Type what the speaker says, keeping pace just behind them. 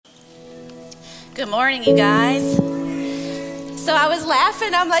Good morning, you guys. So I was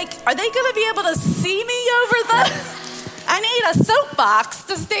laughing. I'm like, are they going to be able to see me over I need a soapbox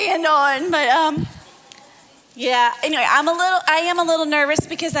to stand on. But yeah. Anyway, I am a little nervous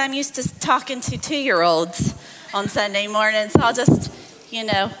because I'm used to talking to 2-year-olds on Sunday morning. So I'll just,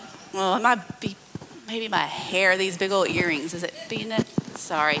 well, it might be maybe my hair. These big old earrings. Is it being it?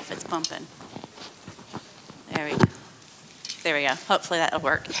 Sorry if it's bumping. There we go. Hopefully that'll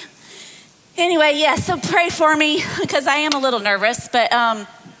work. Anyway, yeah, so pray for me because I am a little nervous, but I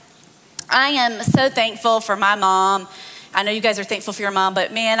am so thankful for my mom. I know you guys are thankful for your mom,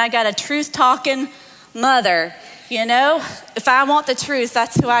 but man, I got a truth-talking mother, If I want the truth,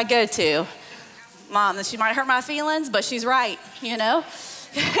 that's who I go to. Mom, she might hurt my feelings, but she's right, And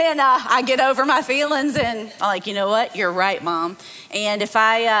I get over my feelings and I'm like, you know what? You're right, Mom. And if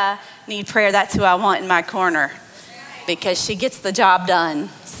I need prayer, that's who I want in my corner because she gets the job done.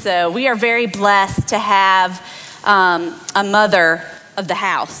 So we are very blessed to have a mother of the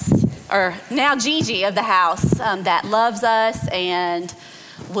house, or now Gigi of the house, that loves us and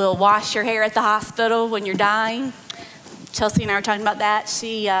will wash your hair at the hospital when you're dying. Chelsea and I were talking about that.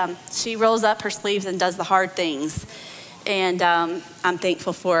 She rolls up her sleeves and does the hard things. And I'm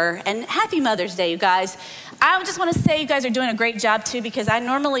thankful for her. And happy Mother's Day, you guys. I just want to say you guys are doing a great job too because I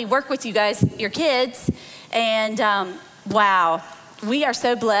normally work with you guys, your kids. And wow. We are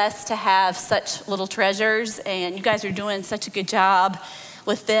so blessed to have such little treasures, and you guys are doing such a good job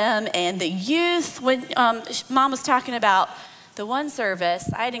with them. And the youth, when Mom was talking about the one service,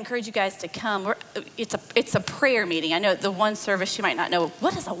 I'd encourage you guys to come. It's a prayer meeting. I know the one service, you might not know.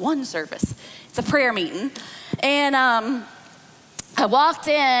 What is a one service? It's a prayer meeting. And I walked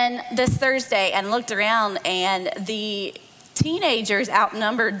in this Thursday and looked around, and the teenagers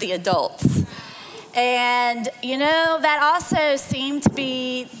outnumbered the adults. And, that also seemed to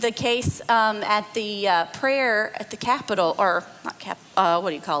be the case at the prayer at the Capitol, or not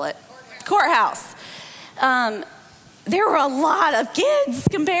what do you call it? Courthouse. There were a lot of kids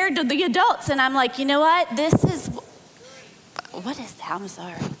compared to the adults. And I'm like, you know what? What is that? I'm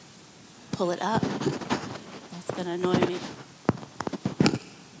sorry. Pull it up. That's going to annoy me.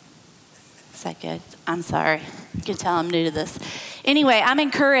 Is that good? I'm sorry. You can tell I'm new to this. Anyway, I'm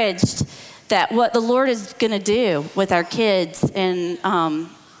encouraged that what the Lord is going to do with our kids, and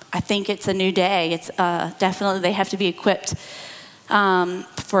I think it's a new day. It's definitely, they have to be equipped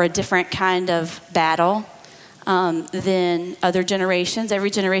for a different kind of battle than other generations. Every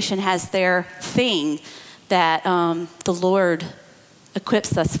generation has their thing that the Lord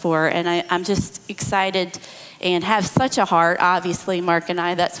equips us for, and I'm just excited and have such a heart. Obviously, Mark and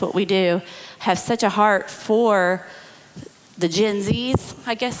I, that's what we do, have such a heart for the Gen Zs,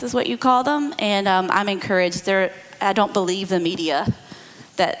 I guess is what you call them. And I'm encouraged. I don't believe the media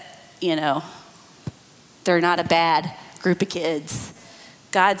that, they're not a bad group of kids.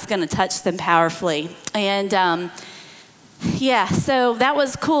 God's going to touch them powerfully. And so that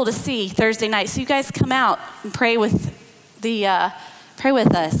was cool to see Thursday night. So you guys come out and pray with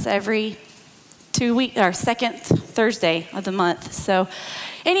us every 2 weeks, or second Thursday of the month. So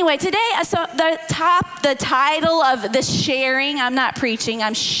anyway, today, so the title of the sharing, I'm not preaching,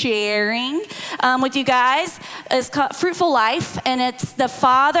 I'm sharing with you guys, is called Fruitful Life, and it's the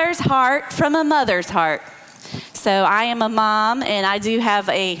father's heart from a mother's heart. So I am a mom, and I do have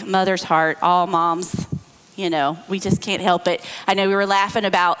a mother's heart. All moms, we just can't help it. I know we were laughing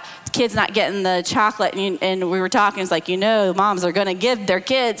about kids not getting the chocolate, and we were talking, it's like, moms are going to give their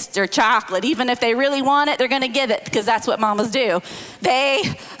kids their chocolate. Even if they really want it, they're going to give it because that's what mamas do. They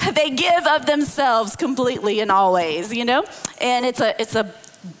give of themselves completely and always, and it's a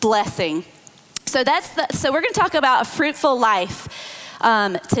blessing. So we're going to talk about a fruitful life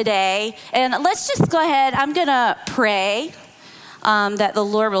today. And let's just go ahead. I'm going to pray that the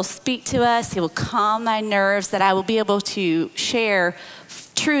Lord will speak to us. He will calm my nerves, that I will be able to share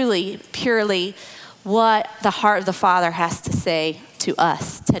truly, purely what the heart of the Father has to say to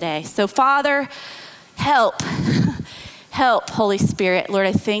us today. So Father, help, Holy Spirit. Lord,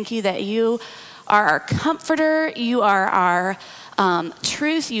 I thank you that you are our comforter. You are our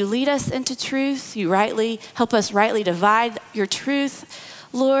truth. You lead us into truth. You help us rightly divide your truth.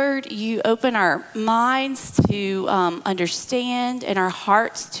 Lord, you open our minds to understand and our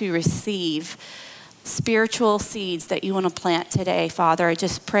hearts to receive spiritual seeds that you want to plant today, Father. I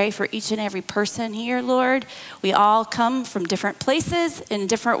just pray for each and every person here, Lord. We all come from different places in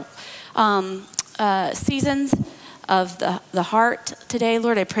different seasons of the heart today,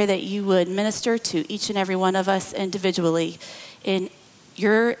 Lord. I pray that you would minister to each and every one of us individually in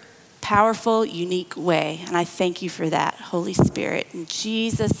your powerful, unique way. And I thank you for that, Holy Spirit. In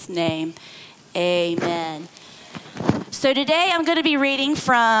Jesus' name, Amen. So today I'm going to be reading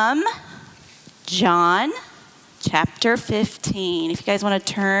from John chapter 15. If you guys want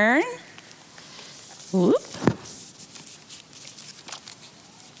to turn. Whoop.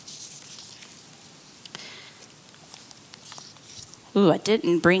 Ooh, I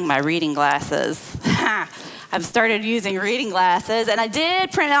didn't bring my reading glasses. I've started using reading glasses, and I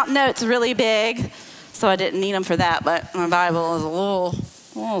did print out notes really big, so I didn't need them for that, but my Bible is a little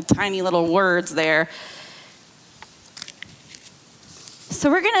tiny little words there. So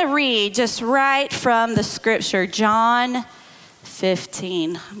we're going to read just right from the scripture, John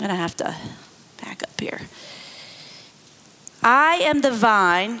 15. I'm going to have to back up here. I am the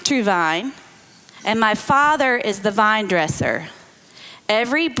vine, true vine, and my Father is the vine dresser.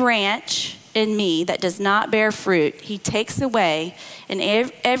 Every branch in me that does not bear fruit, he takes away, and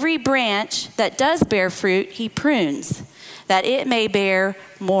every branch that does bear fruit, he prunes, that it may bear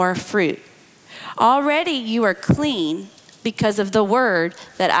more fruit. Already you are clean because of the word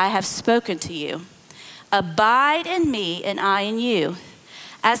that I have spoken to you. Abide in me, and I in you.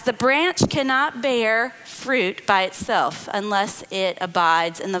 As the branch cannot bear fruit by itself unless it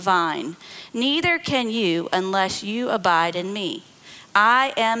abides in the vine, neither can you unless you abide in me.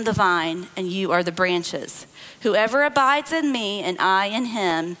 I am the vine, and you are the branches. Whoever abides in me, and I in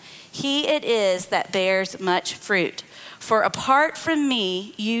him, he it is that bears much fruit. For apart from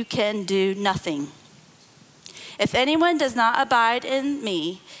me, you can do nothing. If anyone does not abide in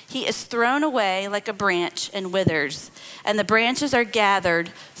me, he is thrown away like a branch and withers, and the branches are gathered,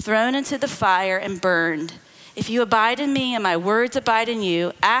 thrown into the fire, and burned. If you abide in me, and my words abide in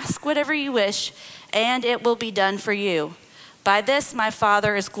you, ask whatever you wish, and it will be done for you. By this my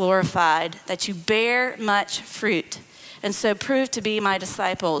Father is glorified, that you bear much fruit, and so prove to be my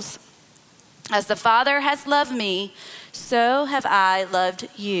disciples. As the Father has loved me, so have I loved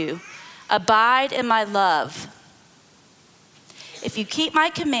you. Abide in my love. If you keep my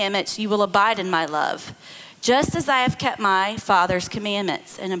commandments, you will abide in my love, just as I have kept my Father's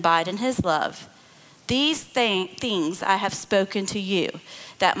commandments and abide in his love. These things I have spoken to you,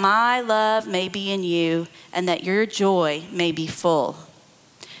 that my love may be in you, and that your joy may be full.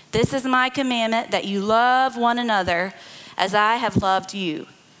 This is my commandment, that you love one another as I have loved you.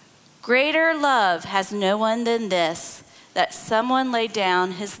 Greater love has no one than this, that someone lay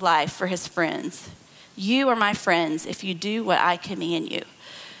down his life for his friends. You are my friends if you do what I command you.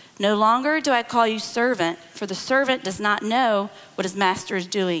 No longer do I call you servant, for the servant does not know what his master is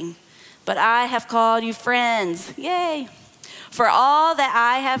doing. But I have called you friends. Yay! For all that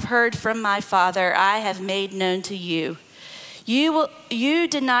I have heard from my Father, I have made known to you. You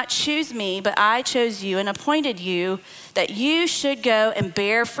did not choose me, but I chose you and appointed you that you should go and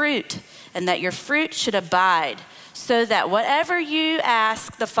bear fruit, and that your fruit should abide, so that whatever you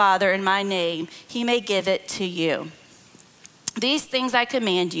ask the Father in my name, he may give it to you. These things I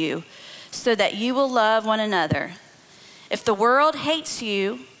command you, so that you will love one another. If the world hates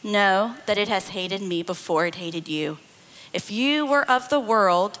you, know that it has hated me before it hated you. If you were of the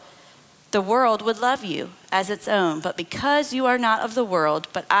world would love you as its own. But because you are not of the world,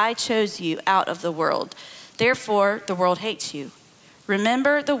 but I chose you out of the world, therefore the world hates you.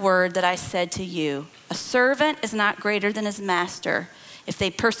 Remember the word that I said to you. A servant is not greater than his master. If they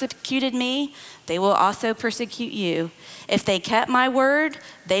persecuted me, they will also persecute you. If they kept my word,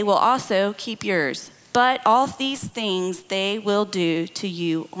 they will also keep yours. But all these things they will do to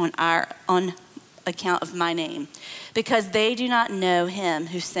you on account of my name, because they do not know him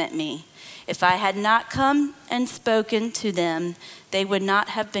who sent me. If I had not come and spoken to them, they would not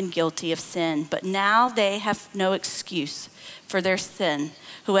have been guilty of sin. But now they have no excuse for their sin.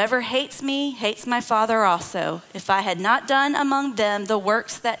 Whoever hates me hates my Father also. If I had not done among them the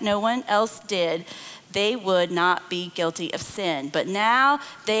works that no one else did, they would not be guilty of sin. But now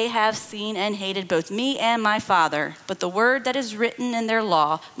they have seen and hated both me and my Father. But the word that is written in their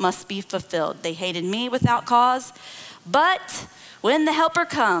law must be fulfilled. They hated me without cause. But when the Helper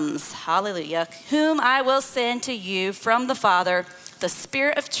comes, hallelujah, whom I will send to you from the Father, the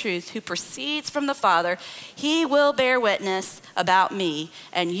Spirit of truth who proceeds from the Father, he will bear witness about me,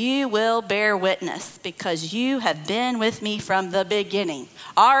 and you will bear witness because you have been with me from the beginning.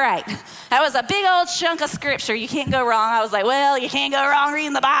 All right, that was a big old chunk of scripture. You can't go wrong. I was like, well, you can't go wrong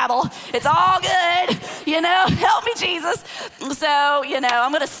reading the Bible. It's all good, help me, Jesus. So,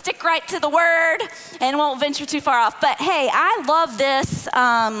 I'm going to stick right to the word and won't venture too far off. But hey, I love this.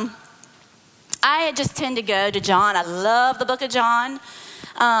 I just tend to go to John. I love the book of John.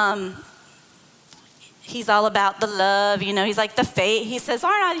 He's all about the love, he's like the faith. He says,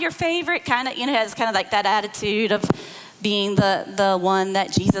 aren't I your favorite? Has kind of like that attitude of being the one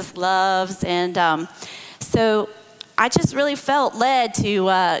that Jesus loves. And so I just really felt led to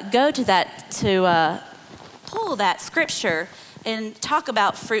go to that, to pull that scripture and talk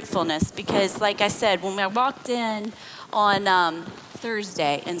about fruitfulness. Because like I said, when I walked in on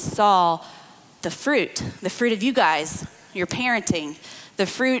Thursday and saw the fruit of you guys, your parenting, the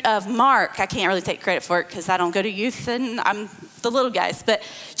fruit of Mark, I can't really take credit for it because I don't go to youth and I'm the little guys, but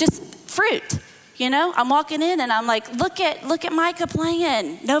just fruit. You know, I'm walking in and I'm like, look at Micah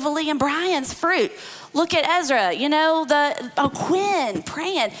playing, Nova Lee and Brian's fruit. Look at Ezra, you know, Quinn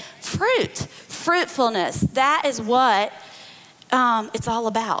praying. Fruitfulness. That is what it's all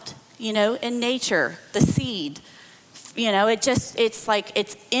about, you know, in nature, the seed. You know, it's like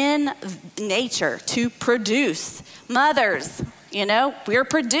it's in nature to produce. Mothers, you know, we're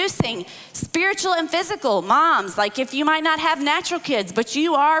producing spiritual and physical. Moms, like if you might not have natural kids, but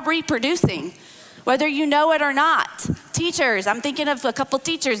you are reproducing, whether you know it or not. Teachers, I'm thinking of a couple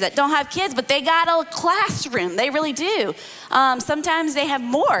teachers that don't have kids, but they got a classroom. They really do. Sometimes they have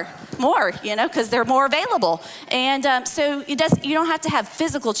more, you know, because they're more available. And so you don't have to have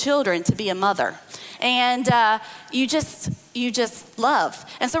physical children to be a mother. And you just love.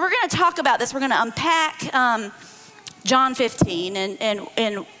 And so we're going to talk about this. We're going to unpack John 15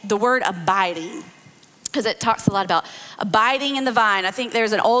 and the word abiding, because it talks a lot about abiding in the vine. I think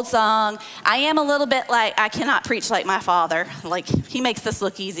there's an old song. I am a little bit like, I cannot preach like my father. Like, he makes this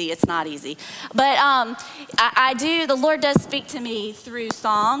look easy. It's not easy. But I do, the Lord does speak to me through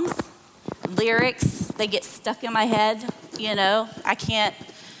songs, lyrics. They get stuck in my head, you know. I can't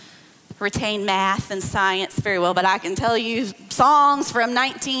retain math and science very well, but I can tell you songs from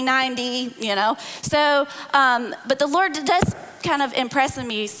 1990, you know. So, but the Lord does kind of impress on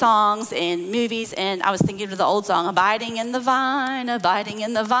me songs and movies, and I was thinking of the old song, abiding in the vine,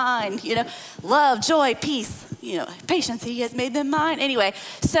 you know, love, joy, peace, you know, patience, he has made them mine. Anyway,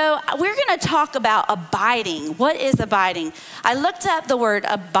 so we're going to talk about abiding. What is abiding? I looked up the word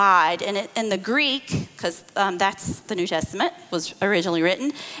abide in the Greek, because that's the New Testament, was originally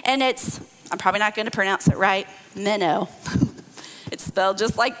written, and I'm probably not going to pronounce it right, meno. It's spelled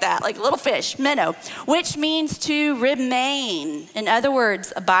just like that, like a little fish, minnow, which means to remain. In other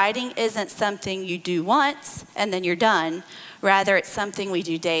words, abiding isn't something you do once and then you're done. Rather, it's something we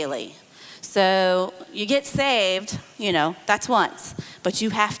do daily. So you get saved, you know, that's once, but you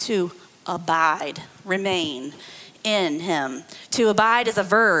have to abide, remain in him. To abide is a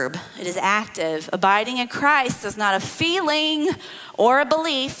verb. It is active. Abiding in Christ is not a feeling or a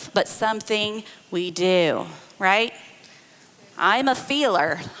belief, but something we do, right? I'm a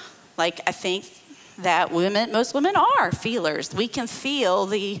feeler. Like, I think that most women are feelers. We can feel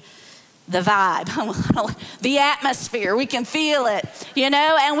the vibe, the atmosphere. We can feel it, you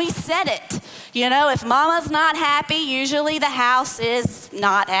know, and we set it. You know, if mama's not happy, usually the house is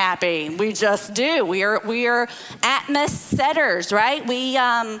not happy. We just do. We are atmos setters, right? We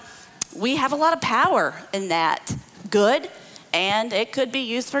have a lot of power in that. Good, and it could be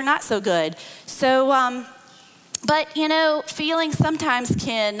used for not so good. So, but, you know, feelings sometimes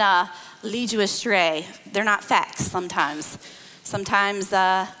can lead you astray. They're not facts sometimes. Sometimes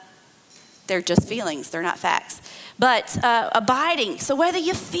they're just feelings. They're not facts. But abiding, so whether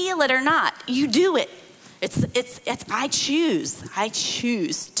you feel it or not, you do it. It's I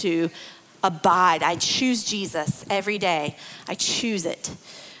choose to abide. I choose Jesus every day. I choose it.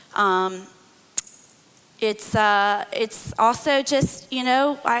 It's also just, you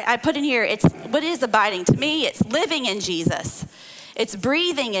know, I put in here, what is abiding? To me, it's living in Jesus. It's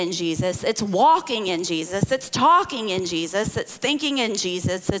breathing in Jesus. It's walking in Jesus. It's talking in Jesus. It's thinking in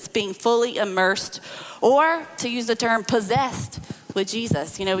Jesus. It's being fully immersed, or to use the term possessed with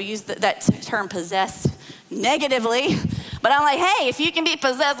Jesus. You know, we use that term possessed negatively, but I'm like, hey, if you can be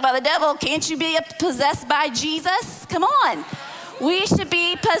possessed by the devil, can't you be possessed by Jesus? Come on. We should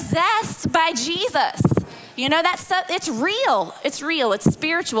be possessed by Jesus. You know, that stuff, it's real. It's real. It's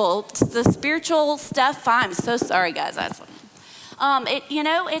spiritual. It's the spiritual stuff. I'm so sorry, guys. You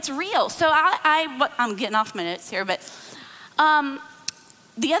know, it's real. So I'm getting off my notes here, but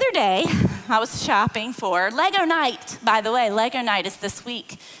the other day I was shopping for Lego night. By the way, Lego night is this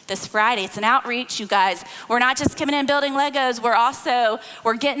week, this Friday. It's an outreach, you guys. We're not just coming in building Legos.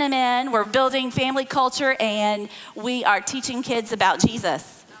 We're getting them in. We're building family culture, and we are teaching kids about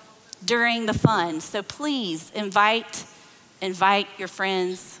Jesus during the fun. So please invite your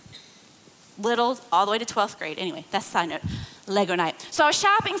friends, little all the way to 12th grade. Anyway, that's a side note. Lego night. So I was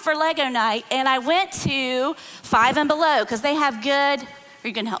shopping for Lego night, and I went to Five and Below because they have good. Are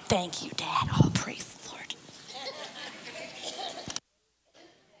you going to help? Thank you, Dad. Oh, praise the Lord.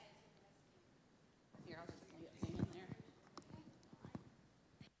 Here, I'll just hang in there.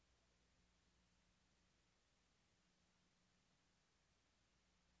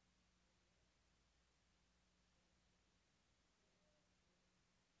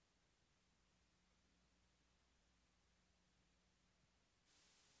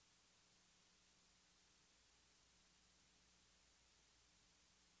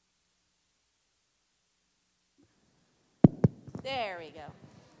 There we go.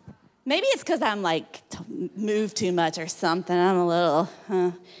 Maybe it's because I'm like move too much or something. I'm a little,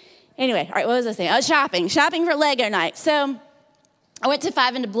 Anyway, all right, what was I saying? Shopping for Lego night. So I went to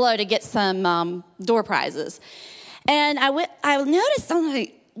 5 and Below to get some door prizes. And I noticed, I'm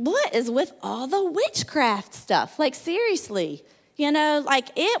like, what is with all the witchcraft stuff? Like, seriously, like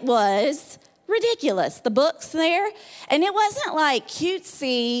it was ridiculous. The books there, and it wasn't like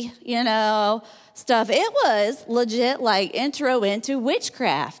cutesy, stuff. It was legit like intro into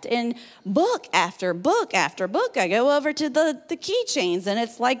witchcraft, and book after book after book. I go over to the keychains, and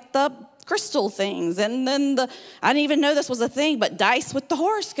it's like the crystal things, and then I didn't even know this was a thing, but dice with the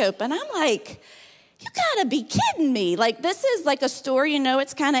horoscope. And I'm like, you gotta be kidding me. Like, this is like a store,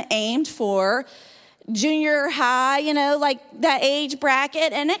 it's kind of aimed for junior high, like that age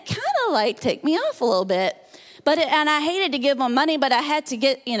bracket. And it kind of like ticked me off a little bit. And I hated to give them money, but I had to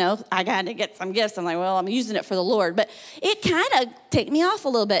get, I got to get some gifts. I'm like, well, I'm using it for the Lord. But it kind of ticked me off a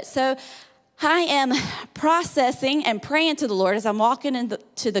little bit. So I am processing and praying to the Lord as I'm walking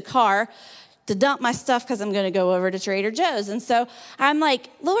into the car to dump my stuff because I'm going to go over to Trader Joe's. And so I'm like,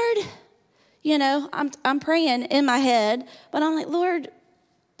 Lord, I'm praying in my head, but I'm like, Lord,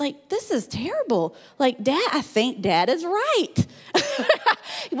 like, this is terrible. Like, Dad, I think Dad is right.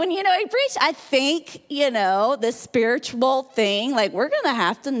 When, I preach, I think, this spiritual thing, like, we're going to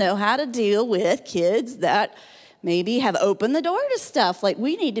have to know how to deal with kids that maybe have opened the door to stuff. Like,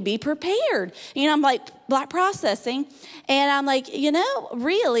 we need to be prepared. I'm like processing, and I'm like,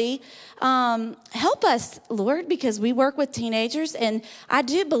 really, help us, Lord, because we work with teenagers, and I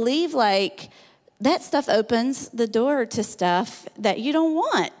do believe, like, that stuff opens the door to stuff that you don't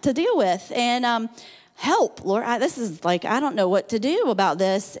want to deal with. And help, Lord. This is like, I don't know what to do about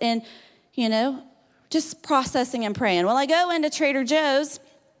this. And, just processing and praying. Well, I go into Trader Joe's,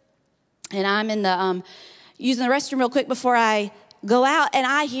 and I'm in the using the restroom real quick before I go out, and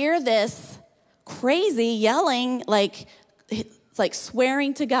I hear this crazy yelling, like, it's like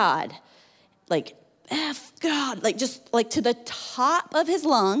swearing to God, like, F God, like just like to the top of his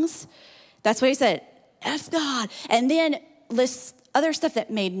lungs. That's what he said, F God. And then this other stuff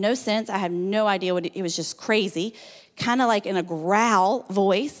that made no sense. I have no idea what it was, just crazy, kind of like in a growl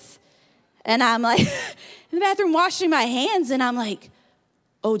voice. And I'm like in the bathroom washing my hands, and I'm like,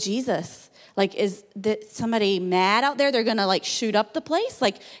 oh, Jesus. Like, is somebody mad out there? They're going to like shoot up the place?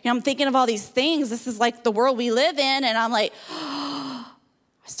 Like, I'm thinking of all these things. This is like the world we live in. And I'm like, I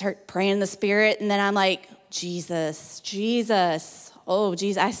start praying in the Spirit. And then I'm like, Jesus. Oh,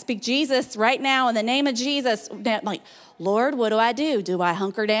 Jesus, I speak Jesus right now in the name of Jesus. I'm like, Lord, what do? Do I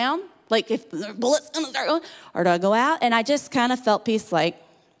hunker down? Like, if the bullets going to start going? Or do I go out? And I just kind of felt peace, like,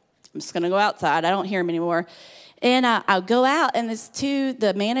 I'm just going to go outside. I don't hear him anymore. And I'll go out, and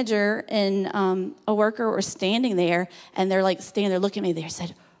the manager and a worker were standing there, and they're like standing there looking at me. They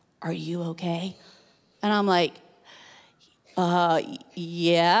said, are you okay? And I'm like,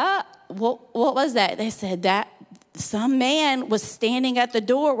 yeah. What was that? They said that some man was standing at the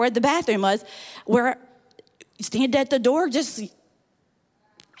door where the bathroom was, standing at the door just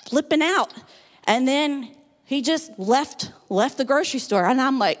flipping out. And then he just left the grocery store. And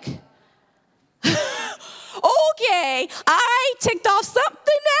I'm like, okay, I ticked off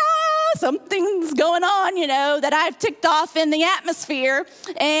something now. Something's going on, that I've ticked off in the atmosphere.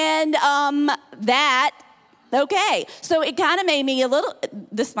 And okay. So it kind of made me a little,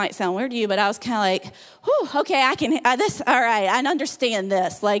 this might sound weird to you, but I was kind of like, whew, okay, all right, I understand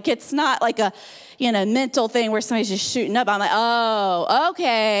this. Like, it's not like a, mental thing where somebody's just shooting up. I'm like, oh,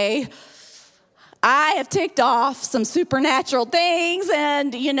 okay. I have ticked off some supernatural things,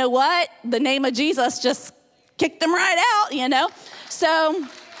 and you know what? The name of Jesus just kicked them right out, So,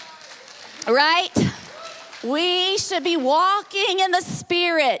 right? We should be walking in the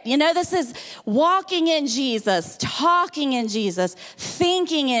Spirit. This is walking in Jesus, talking in Jesus,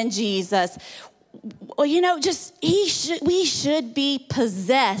 thinking in Jesus. Well, we should be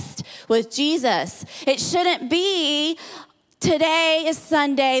possessed with Jesus. It shouldn't be, today is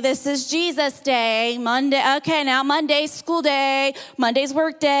Sunday, this is Jesus Day, Monday, okay, now Monday's school day, Monday's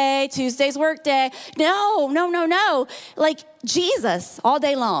work day, Tuesday's work day. No. Like, Jesus all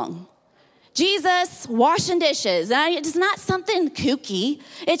day long. Jesus washing dishes. It's not something kooky.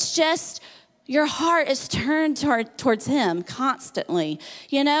 It's just your heart is turned towards him constantly,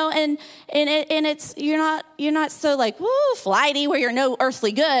 and it's you're not so like flighty where you're no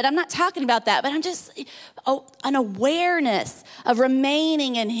earthly good. I'm not talking about that, but I'm just an awareness of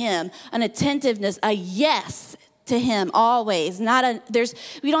remaining in him, an attentiveness, a yes to him always. We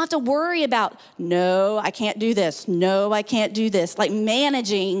don't have to worry about, no, I can't do this. No, I can't do this. Like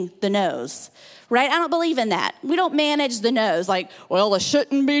managing the no's, right? I don't believe in that. We don't manage the no's like, well, I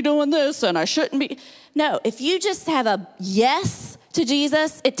shouldn't be doing this and I shouldn't be. No, if you just have a yes to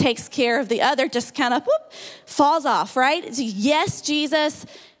Jesus, it takes care of the other, just kind of falls off, right? It's yes, Jesus.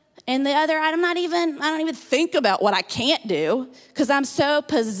 And the other, I don't even think about what I can't do because I'm so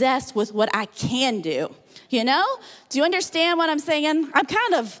possessed with what I can do. You know? Do you understand what I'm saying? I'm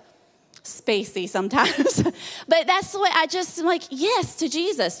kind of spacey sometimes, but that's the way I'm like, yes to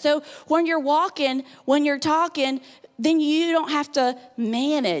Jesus. So when you're walking, when you're talking, then you don't have to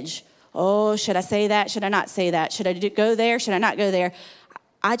manage. Oh, should I say that? Should I not say that? Should I go there? Should I not go there?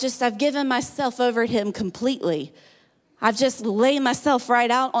 I've given myself over to him completely. I've just laid myself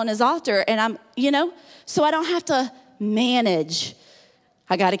right out on his altar and so I don't have to manage.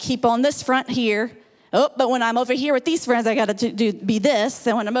 I got to keep on this front here. Oh, but when I'm over here with these friends, I got to be this.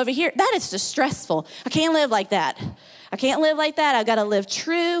 And when I'm over here, that is just stressful. I can't live like that. I've got to live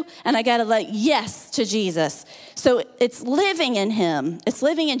true, and I got to let yes to Jesus. So it's living in him. It's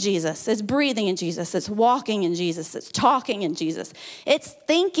living in Jesus. It's breathing in Jesus. It's walking in Jesus. It's talking in Jesus. It's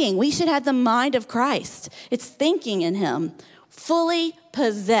thinking. We should have the mind of Christ. It's thinking in him, fully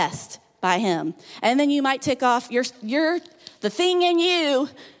possessed by him. And then you might tick off the thing in you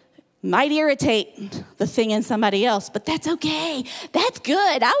might irritate the thing in somebody else, but that's okay. That's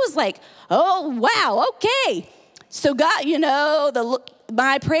good. I was like, oh, wow, okay. So God,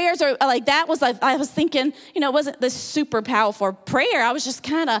 my prayers are like, that was like, I was thinking, it wasn't this super powerful prayer. I was just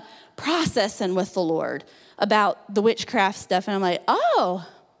kind of processing with the Lord about the witchcraft stuff. And I'm like, oh,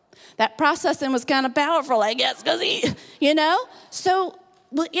 that processing was kind of powerful, I guess, because So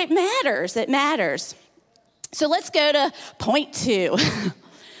it matters. It matters. So let's go to point 2.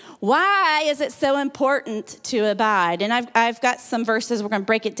 Why is it so important to abide? And I've got some verses. We're going to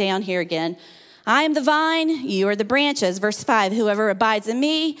break it down here again. I am the vine, you are the branches. Verse 5, whoever abides in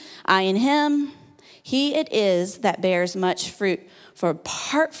me, I in him, he it is that bears much fruit. For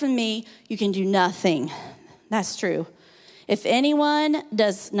apart from me, you can do nothing. That's true. If anyone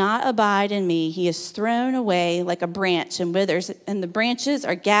does not abide in me, he is thrown away like a branch and withers, and the branches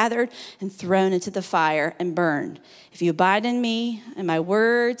are gathered and thrown into the fire and burned. If you abide in me and my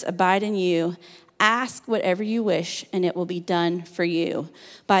words abide in you, ask whatever you wish, and it will be done for you.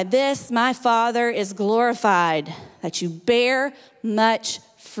 By this, my Father is glorified, that you bear much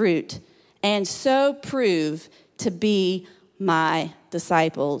fruit, and so prove to be my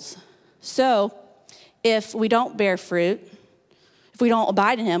disciples. So, if we don't bear fruit, if we don't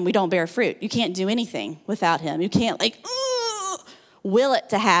abide in him, we don't bear fruit. You can't do anything without him. You can't will it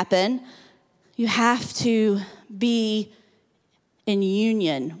to happen. You have to be in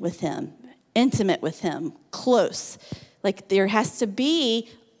union with him, intimate with him, close. Like there has to be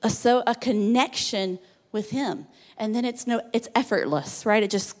a connection with him. And then it's effortless, right?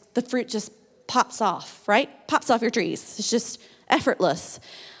 The fruit just pops off, right? Pops off your trees. It's just effortless.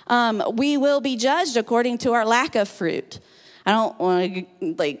 We will be judged according to our lack of fruit. I don't want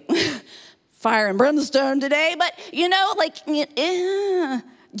to fire and brimstone today, but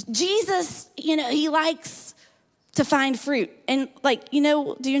Jesus, he likes to find fruit. And do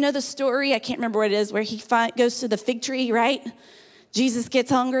you know the story? I can't remember what it is, where he goes to the fig tree, right? Jesus gets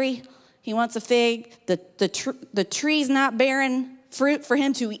hungry. He wants a fig. The tree's not bearing fruit for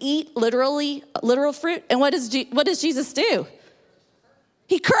him to eat, literal fruit. And what does Jesus do?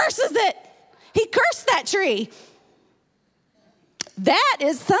 He curses it. He cursed that tree. That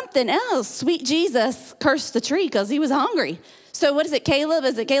is something else. Sweet Jesus cursed the tree because he was hungry. So what is it, Caleb?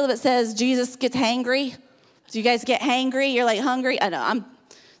 Is it Caleb that says Jesus gets hangry? Do you guys get hangry? You're like hungry? I know,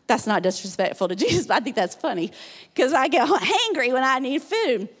 that's not disrespectful to Jesus, but I think that's funny because I get hangry when I need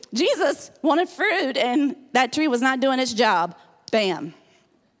food. Jesus wanted food, and that tree was not doing its job. Bam.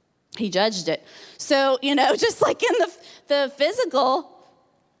 He judged it. So, just like in the physical,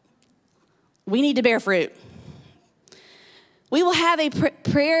 we need to bear fruit. We will have a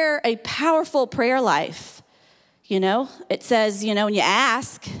powerful prayer life. It says, when you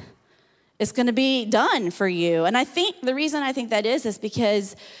ask, it's going to be done for you. And I think the reason I think that is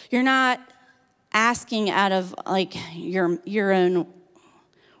because you're not asking out of your own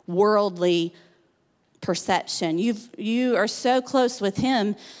worldly perception. You are so close with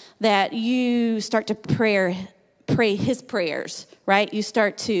him that you start to pray his prayers, right? You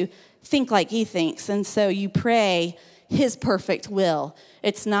start to think like he thinks. And so you pray his perfect will.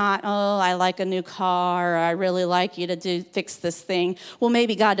 It's not, oh, I like a new car, or I really like you to fix this thing. Well,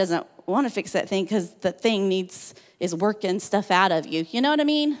 maybe God doesn't want to fix that thing because the thing is working stuff out of you. You know what I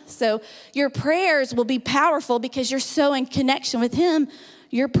mean? So your prayers will be powerful because you're so in connection with him.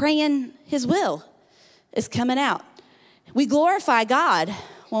 You're praying his will is coming out. We glorify God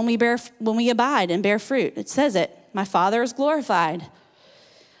when we abide and bear fruit. It says it. My Father is glorified.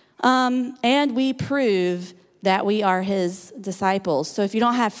 And we prove that we are his disciples. So if you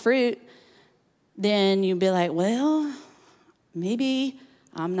don't have fruit, then you'd be like, well, maybe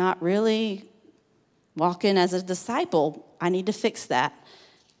I'm not really walking as a disciple. I need to fix that,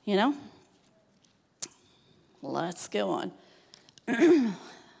 you know? Let's go on.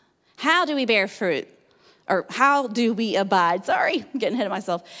 How do we bear fruit? Or how do we abide? Sorry, I'm getting ahead of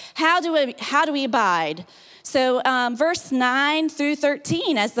myself. How do we abide? So verse 9 through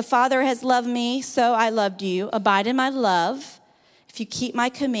 13, as the Father has loved me, so I loved you. Abide in my love. If you keep my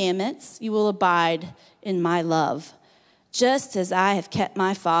commandments, you will abide in my love. Just as I have kept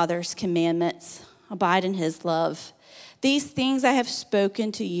my Father's commandments, abide in his love. These things I have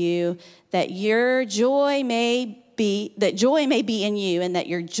spoken to you, that your joy may be in you, and that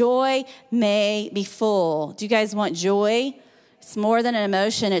your joy may be full. Do you guys want joy? It's more than an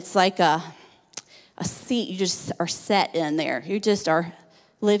emotion. It's like a seat you just are set in there. You just are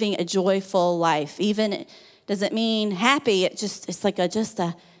living a joyful life. Even it doesn't mean happy. It's like a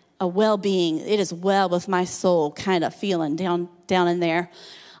well-being. It is well with my soul kind of feeling down in there.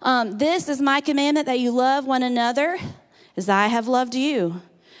 This is my commandment, that you love one another as I have loved you.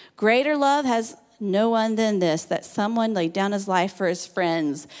 Greater love has no one than this, that someone laid down his life for his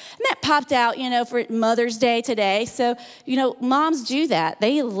friends. And that popped out, for Mother's Day today. So, moms do that.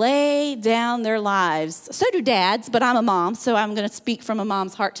 They lay down their lives. So do dads, but I'm a mom, so I'm going to speak from a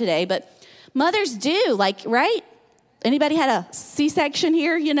mom's heart today. But mothers do, right? Anybody had a C-section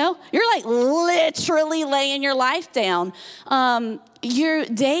here, You're like literally laying your life down. You're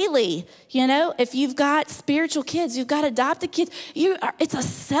daily, if you've got spiritual kids, you've got adopted kids, it's a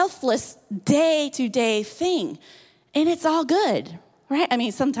selfless day-to-day thing. And it's all good, right? I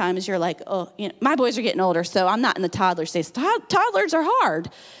mean, sometimes you're like, my boys are getting older, so I'm not in the toddler stage. Toddlers are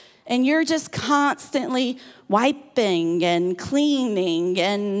hard. And you're just constantly wiping and cleaning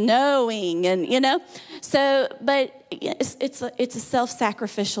and knowing and, So, but it's a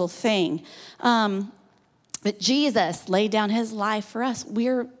self-sacrificial thing. But Jesus laid down his life for us.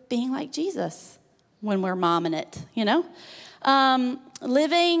 We're being like Jesus when we're momming it,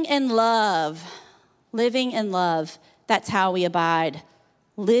 Living in love. Living in love. That's how we abide.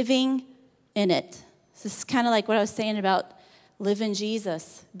 Living in it. This is kind of like what I was saying about live in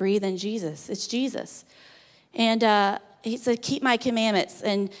Jesus, breathe in Jesus. It's Jesus. And he said, keep my commandments.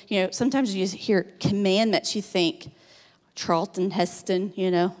 And, sometimes you hear commandments, you think Charlton Heston,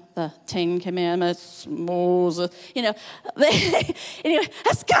 the 10 Commandments, Moses, anyway,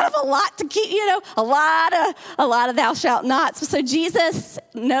 that's kind of a lot to keep, a lot of thou shalt nots. So Jesus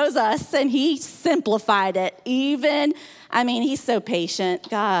knows us, and he simplified it. He's so patient.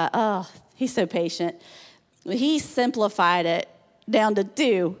 God, he's so patient. He simplified it down to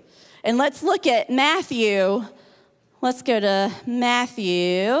 2. And let's look at Matthew. Let's go to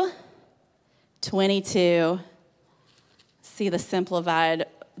Matthew 22. See the simplified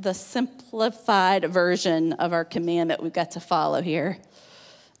version of our commandment we've got to follow here.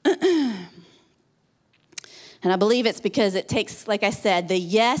 And I believe it's because it takes, like I said, the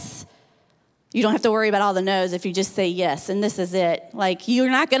yes. You don't have to worry about all the no's if you just say yes, and this is it. Like, you're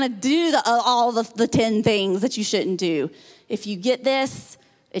not going to do all the 10 things that you shouldn't do. If you get this,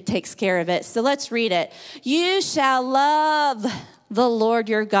 it takes care of it. So let's read it. You shall love the Lord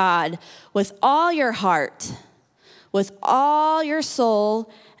your God with all your heart, with all your soul,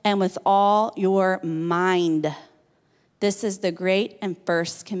 and with all your mind. This is the great and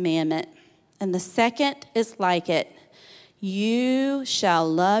first commandment. And the second is like it. You shall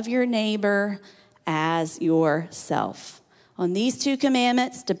love your neighbor as yourself. On these 2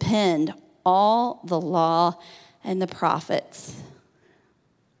 commandments depend all the law and the prophets.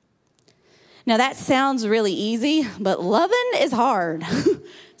 Now that sounds really easy, but loving is hard.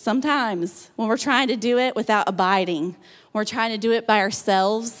 Sometimes when we're trying to do it without abiding, when we're trying to do it by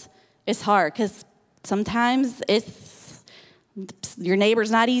ourselves, it's hard because sometimes your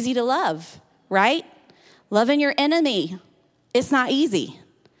neighbor's not easy to love, right? Loving your enemy, it's not easy.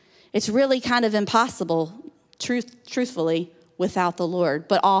 It's really kind of impossible, truthfully, without the Lord.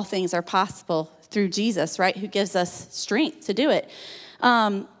 But all things are possible through Jesus, right? Who gives us strength to do it.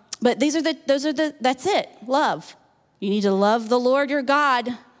 But that's it, love. You need to love the Lord your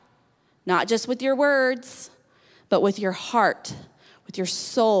God, not just with your words, but with your heart, with your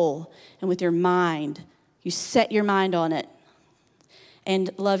soul, and with your mind. You set your mind on it.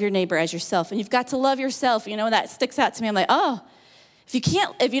 And love your neighbor as yourself. And you've got to love yourself. That sticks out to me. I'm like,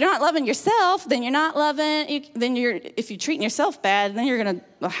 if you're not loving yourself, then you're not loving, if you're treating yourself bad, then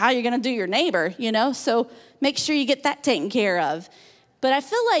how are you going to do your neighbor, So make sure you get that taken care of. But I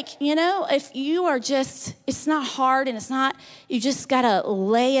feel like, if you are just, it's not hard and it's not, you just got to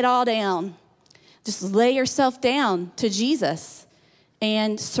lay it all down. Just lay yourself down to Jesus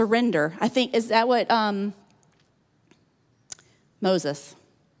and surrender. I think, is that what Moses,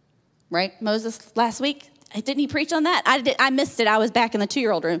 right? Moses last week, didn't he preach on that? I missed it. I was back in the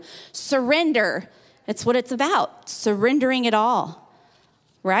 2-year-old room. Surrender. It's what it's about. Surrendering it all,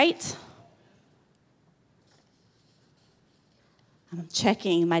 right? I'm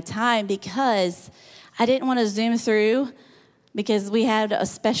checking my time because I didn't want to zoom through because we had a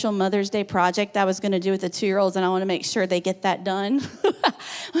special Mother's Day project I was going to do with the 2-year-olds, and I want to make sure they get that done before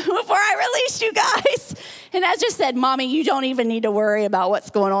I release you guys. And I just said, Mommy, you don't even need to worry about what's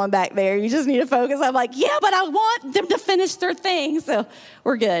going on back there. You just need to focus. I'm like, yeah, but I want them to finish their thing, so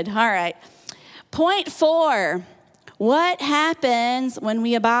we're good. All right. Point 4, what happens when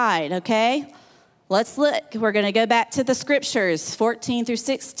we abide, okay? Let's look. We're going to go back to the scriptures, 14 through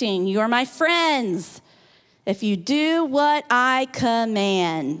 16. You are my friends if you do what I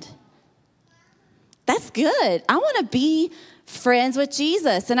command. That's good. I want to be friends with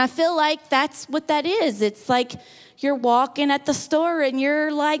Jesus. And I feel like that's what that is. It's like you're walking at the store and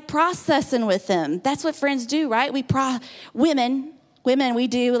you're like processing with him. That's what friends do, right? Women, we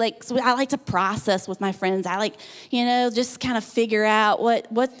do, like, so I like to process with my friends. I like, just kind of figure out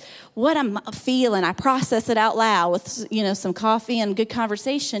what I'm feeling. I process it out loud with, some coffee and good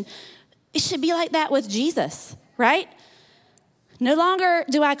conversation. It should be like that with Jesus, right? No longer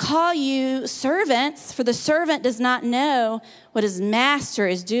do I call you servants, for the servant does not know what his master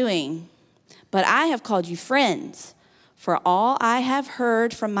is doing. But I have called you friends, for all I have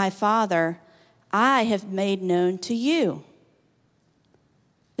heard from my Father, I have made known to you.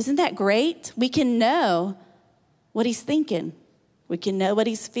 Isn't that great? We can know what he's thinking. We can know what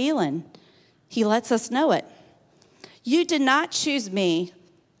he's feeling. He lets us know it. You did not choose me,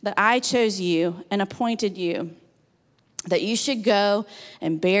 but I chose you and appointed you, that you should go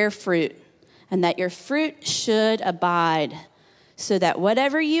and bear fruit, and that your fruit should abide, so that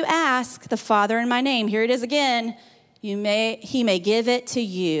whatever you ask the Father in my name, here it is again, he may give it to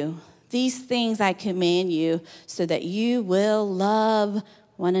you. These things I command you, so that you will love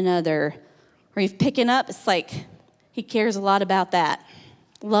one another. Or you're picking up, it's like he cares a lot about that,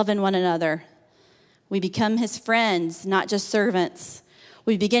 loving one another. We become his friends, not just servants.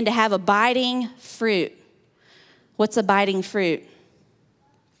 We begin to have abiding fruit. What's abiding fruit?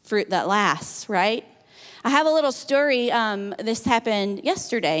 Fruit that lasts, right? I have a little story. This happened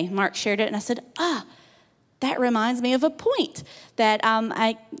yesterday. Mark shared it, and I said, that reminds me of a point that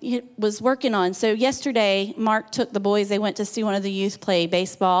I was working on. So yesterday, Mark took the boys. They went to see one of the youth play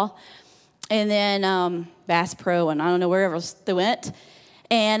baseball, and then Bass Pro, and I don't know wherever else they went.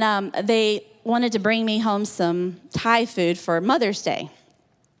 And they wanted to bring me home some Thai food for Mother's Day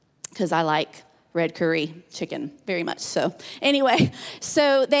because I like red curry chicken very much. So anyway,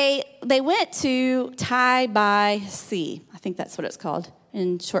 so they went to Thai by Sea. I think that's what it's called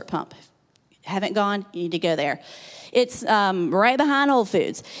in Short Pump. Haven't gone, you need to go there. It's right behind Whole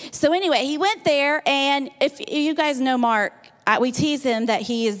Foods. So anyway, he went there, and if you guys know Mark, we tease him that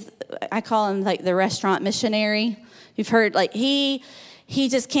I call him like the restaurant missionary. You've heard, like, he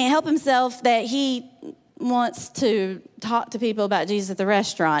just can't help himself that he wants to talk to people about Jesus at the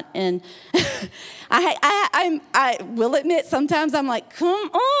restaurant. And I will admit, sometimes I'm like, come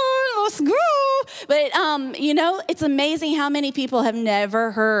on, let's go. But, it's amazing how many people have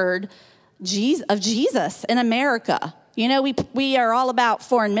never heard of Jesus in America. We are all about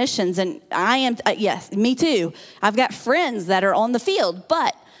foreign missions, and I am, yes, me too. I've got friends that are on the field,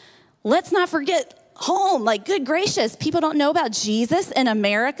 but let's not forget home. Like, good gracious, people don't know about Jesus in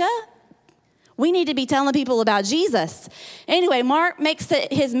America. We need to be telling people about Jesus. Anyway, Mark makes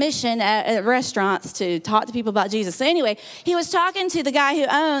it his mission at restaurants to talk to people about Jesus. So anyway, he was talking to the guy who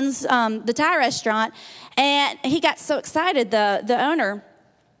owns the Thai restaurant, and he got so excited, the owner,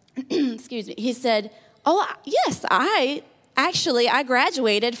 excuse me, he said, yes, I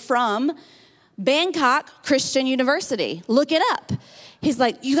graduated from Bangkok Christian University. Look it up. He's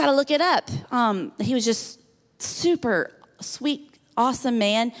like, you got to look it up. He was just super sweet, awesome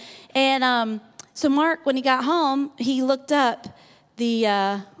man. And so Mark, when he got home, he looked up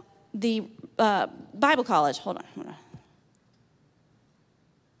the Bible college. Hold on.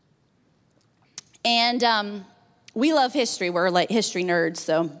 And we love history. We're like history nerds,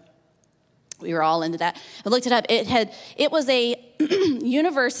 so we were all into that. I looked it up. It was a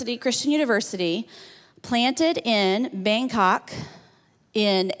university, Christian university, planted in Bangkok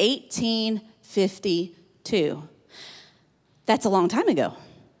in 1852. That's a long time ago.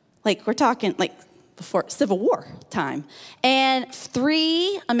 Like, we're talking like before Civil War time. And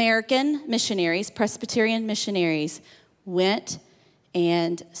 3 American missionaries, Presbyterian missionaries, went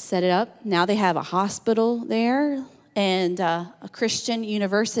and set it up. Now they have a hospital there and a Christian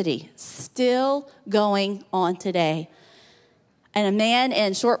university still going on today. And a man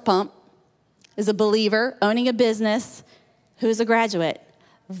in Short Pump is a believer owning a business who's a graduate.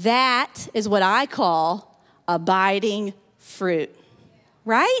 That is what I call abiding fruit,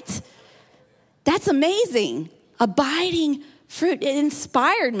 right? That's amazing. Abiding fruit. It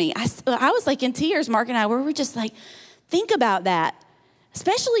inspired me. I was like in tears, Mark and I, where we're just like, think about that.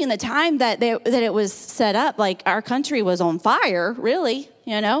 Especially in the time that it was set up, like our country was on fire, really,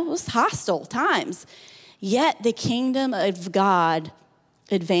 it was hostile times. Yet the kingdom of God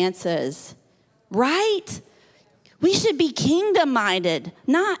advances, right? We should be kingdom-minded,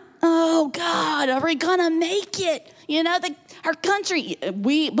 not, oh God, are we gonna make it? Our country,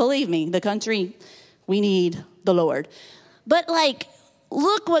 believe me, the country, we need the Lord. But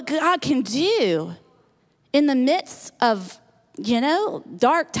look what God can do in the midst of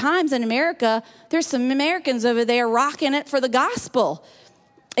dark times in America. There's some Americans over there rocking it for the gospel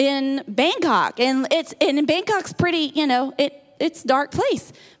in Bangkok. And in Bangkok's pretty, it's a dark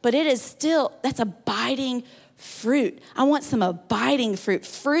place. But it is still, that's abiding fruit. I want some abiding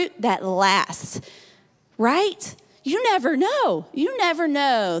fruit that lasts, right? You never know. You never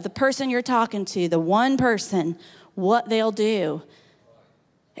know the person you're talking to, the one person, what they'll do.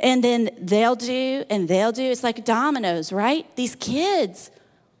 And then they'll do, and they'll do. It's like dominoes, right? These kids,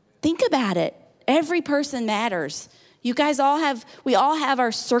 think about it. Every person matters. You guys we all have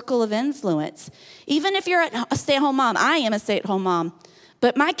our circle of influence. Even if you're a stay-at-home mom, I am a stay-at-home mom.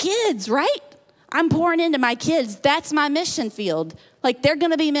 But my kids, right? I'm pouring into my kids. That's my mission field. They're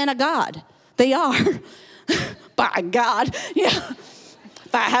going to be men of God. They are. By God. Yeah.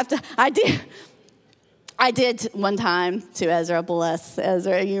 If I have to, I did one time to Ezra, bless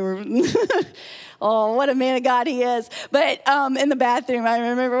Ezra. Oh, what a man of God he is. But in the bathroom, I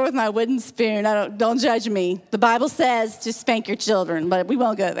remember with my wooden spoon. Don't judge me. The Bible says to spank your children, but we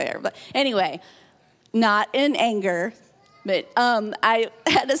won't go there. But anyway, not in anger. But I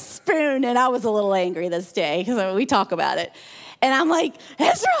had a spoon, and I was a little angry this day because we talk about it. And I'm like,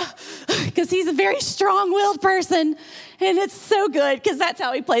 Ezra, because he's a very strong-willed person. And it's so good because that's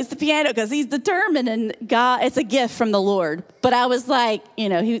how he plays the piano, because he's determined, and God, it's a gift from the Lord. But I was like,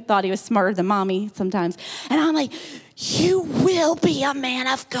 he thought he was smarter than mommy sometimes. And I'm like, you will be a man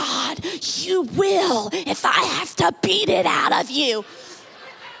of God. You will, if I have to beat it out of you.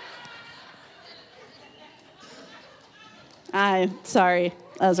 Sorry,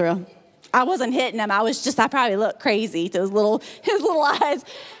 Ezra. I wasn't hitting him. I probably looked crazy to his little eyes.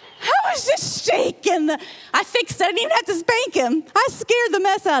 I was just shaking. I fixed it. I didn't even have to spank him. I scared the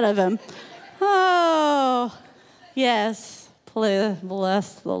mess out of him. Oh, yes.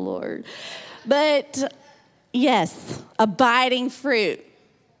 Bless the Lord. But yes, abiding fruit.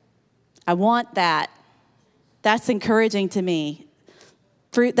 I want that. That's encouraging to me.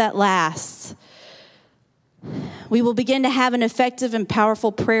 Fruit that lasts. We will begin to have an effective and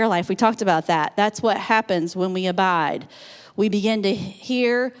powerful prayer life. We talked about that. That's what happens when we abide. We begin to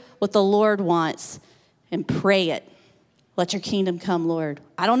hear what the Lord wants and pray it. Let your kingdom come, Lord.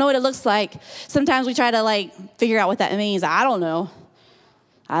 I don't know what it looks like. Sometimes we try to figure out what that means. I don't know.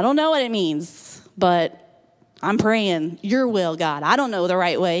 I don't know what it means, but I'm praying your will, God. I don't know the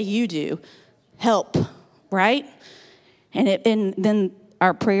right way. You do. Help, right? And then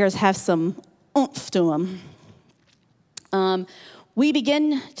our prayers have some oomph to them. We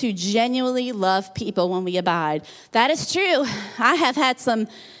begin to genuinely love people when we abide. That is true. I have had some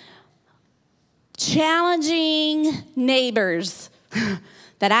challenging neighbors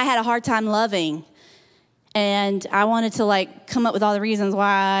that I had a hard time loving. And I wanted to come up with all the reasons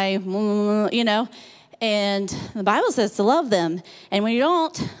why, and the Bible says to love them. And when you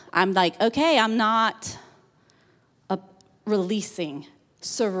don't, I'm like, okay, I'm not releasing,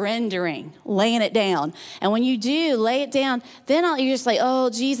 surrendering, laying it down. And when you do lay it down, then you're just like, oh,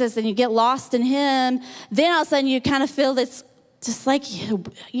 Jesus, and you get lost in him. Then all of a sudden you kind of feel this, just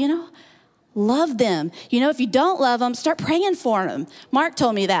love them. If you don't love them, start praying for them. Mark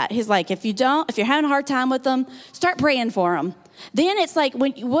told me that. He's like, if you're having a hard time with them, start praying for them. Then it's like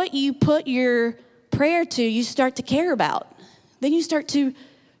what you put your prayer to, you start to care about. Then you start to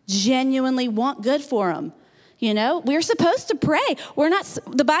genuinely want good for them. We're supposed to pray. We're not,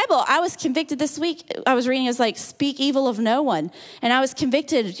 the Bible, I was convicted this week. I was reading, it was like, speak evil of no one. And I was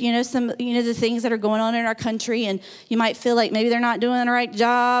convicted, the things that are going on in our country, and you might feel like maybe they're not doing the right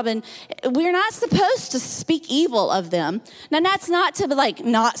job. And we're not supposed to speak evil of them. Now, that's not to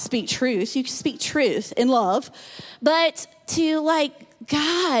not speak truth. You can speak truth in love, but to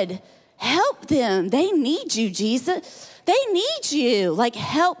God, help them. They need you, Jesus. They need you.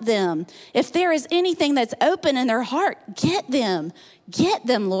 Help them. If there is anything that's open in their heart, get them. Get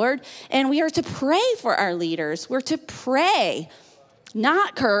them, Lord. And we are to pray for our leaders. We're to pray,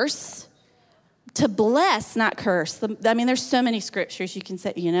 not curse. To bless, not curse. There's so many scriptures you can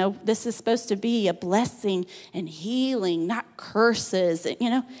say, this is supposed to be a blessing and healing, not curses.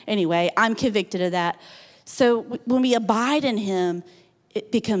 Anyway, I'm convicted of that. So when we abide in him,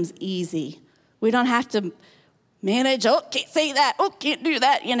 it becomes easy. We don't have to manage, can't say that, can't do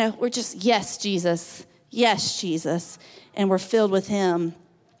that. We're just, yes, Jesus. Yes, Jesus. And we're filled with him.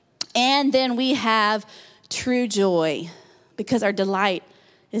 And then we have true joy because our delight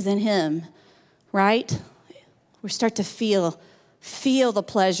is in him, right? We start to feel the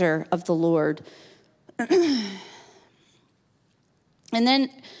pleasure of the Lord. And then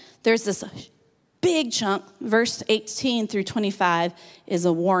there's this big chunk, verse 18 through 25 is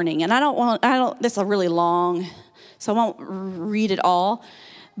a warning. And this is really long, so I won't read it all.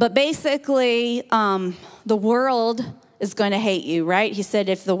 But basically, the world is going to hate you, right? He said,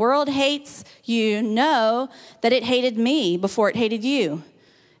 if the world hates you, know that it hated me before it hated you.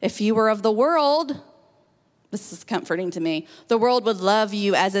 If you were of the world, this is comforting to me, the world would love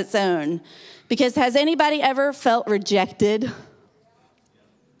you as its own. Because has anybody ever felt rejected?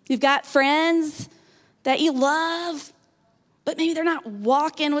 You've got friends that you love, but maybe they're not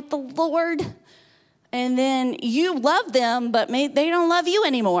walking with the Lord. And then you love them, but maybe they don't love you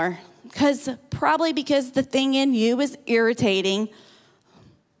anymore. Probably because the thing in you is irritating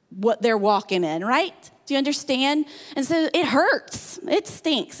what they're walking in, right? Do you understand? And so it hurts. It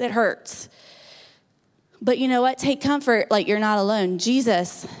stinks. It hurts. But you know what? Take comfort, you're not alone.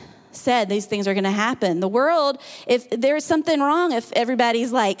 Jesus said these things are going to happen. The world, if there's something wrong, if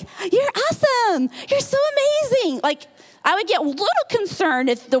everybody's like, you're awesome, you're so amazing. I would get a little concerned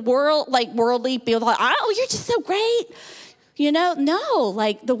if the world, worldly people, oh, you're just so great. No,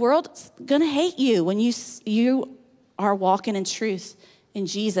 the world's going to hate you when you are walking in truth in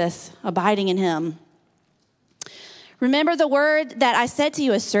Jesus, abiding in him. Remember the word that I said to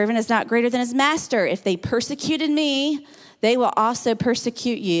you, a servant is not greater than his master. If they persecuted me, they will also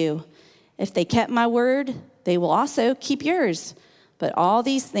persecute you. If they kept my word, they will also keep yours. But all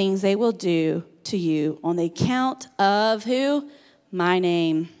these things they will do to you on the account of who? My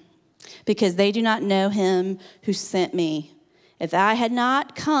name. Because they do not know him who sent me. If I had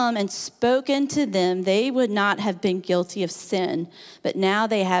not come and spoken to them, they would not have been guilty of sin. But now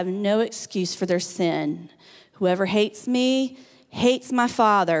they have no excuse for their sin. Whoever hates me hates my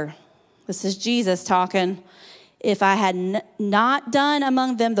Father. This is Jesus talking. If I had not done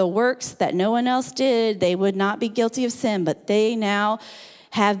among them the works that no one else did, they would not be guilty of sin. But now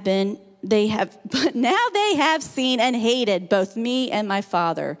they have seen and hated both me and my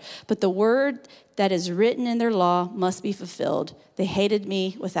Father. But the word that is written in their law must be fulfilled. They hated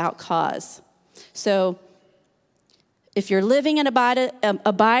me without cause. So if you're living an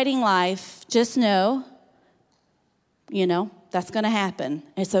abiding life, just know, that's going to happen.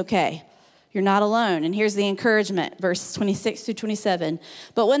 It's okay. You're not alone. And here's the encouragement, verse 26 through 27.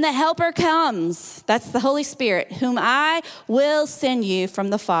 But when the Helper comes, that's the Holy Spirit, whom I will send you from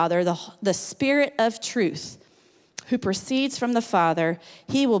the Father, the Spirit of truth, who proceeds from the Father,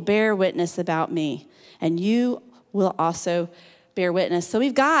 he will bear witness about me, and you will also bear witness. So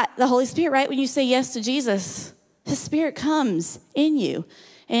we've got the Holy Spirit, right? When you say yes to Jesus, his Spirit comes in you,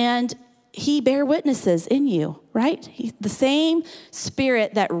 and he bear witnesses in you, right? The same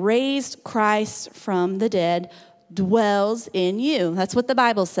Spirit that raised Christ from the dead dwells in you. That's what the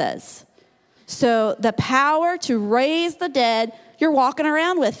Bible says. So the power to raise the dead, you're walking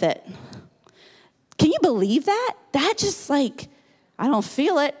around with it. Can you believe that? That just I don't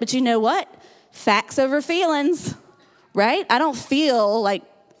feel it, but you know what? Facts over feelings, right? I don't feel like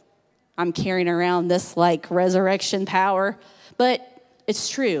I'm carrying around this resurrection power, but it's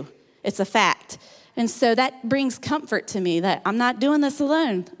true. It's a fact. And so that brings comfort to me that I'm not doing this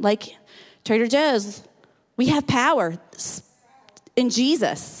alone. Like Trader Joe's, we have power in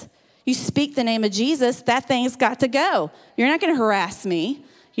Jesus. You speak the name of Jesus, that thing's got to go. You're not going to harass me,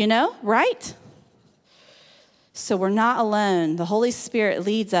 right? So we're not alone. The Holy Spirit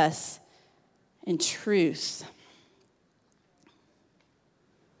leads us in truth.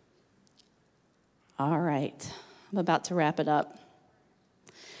 All right. I'm about to wrap it up.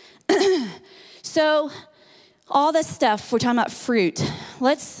 So all this stuff, we're talking about fruit.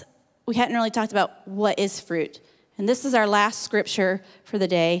 We hadn't really talked about what is fruit. And this is our last scripture for the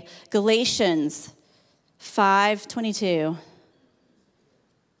day, Galatians 5:22.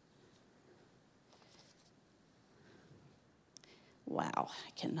 Wow,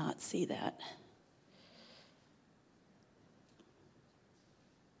 I cannot see that.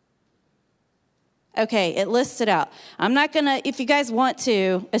 Okay, it lists it out. I'm not going to, if you guys want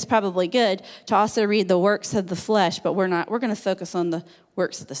to, it's probably good to also read the works of the flesh, but we're not. We're going to focus on the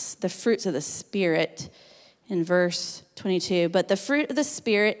works of the fruits of the Spirit in verse 22. But the fruit of the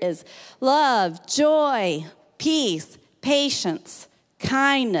Spirit is love, joy, peace, patience,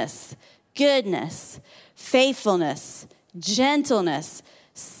 kindness, goodness, faithfulness, gentleness,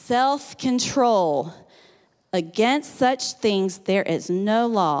 self-control. Against such things there is no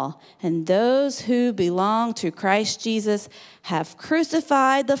law, and those who belong to Christ Jesus have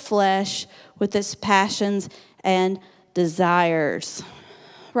crucified the flesh with its passions and desires.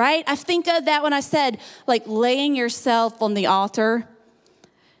 Right? I think of that when I said, like, laying yourself on the altar.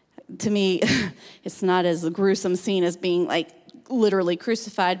 To me, it's not as gruesome scene as being, like, literally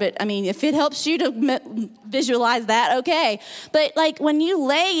crucified, but I mean, if it helps you to visualize that, okay. But like when you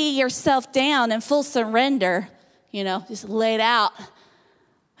lay yourself down in full surrender, just lay it out,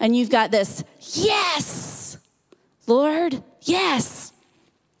 and you've got this, yes, Lord, yes.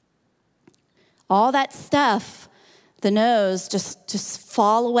 All that stuff, the no's just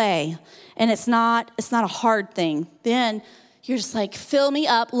fall away, and it's not a hard thing. Then you're just like, fill me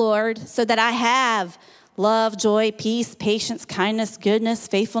up, Lord, so that I have love, joy, peace, patience, kindness, goodness,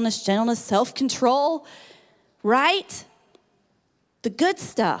 faithfulness, gentleness, self-control, right? The good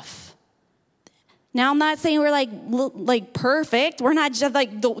stuff. Now, I'm not saying we're like perfect. We're not just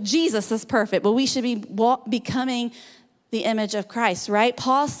like Jesus is perfect, but we should be becoming the image of Christ, right?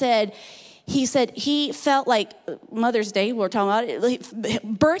 Paul said he felt like Mother's Day, we're talking about it, like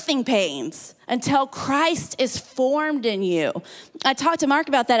birthing pains until Christ is formed in you. I talked to Mark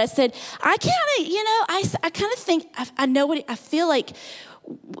about that. I said, I kind of think, I know what, I feel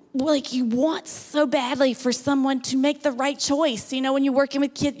like you want so badly for someone to make the right choice. When you're working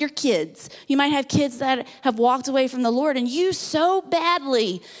with your kids, you might have kids that have walked away from the Lord, and you so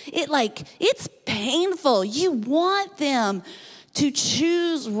badly, it's painful. You want them to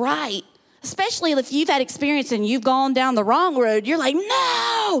choose right. Especially if you've had experience and you've gone down the wrong road, you're like,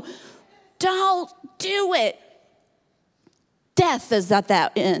 no, don't do it. Death is at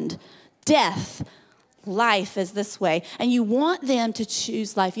that end. Death. Life is this way. And you want them to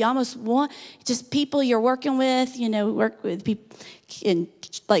choose life. You almost want just people you're working with, work with people. And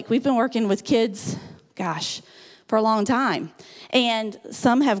like we've been working with kids, for a long time. And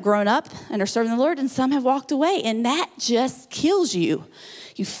some have grown up and are serving the Lord, and some have walked away. And that just kills you.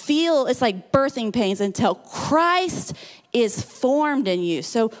 You feel it's like birthing pains until Christ is formed in you.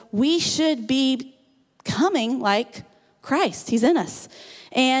 So we should be becoming like Christ. He's in us.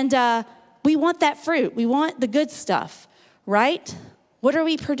 And we want that fruit. We want the good stuff, right? What are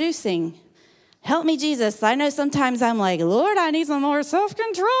we producing? Help me, Jesus. I know sometimes I'm like, Lord, I need some more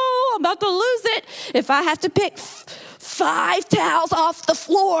self-control. I'm about to lose it. If I have to pick 5 towels off the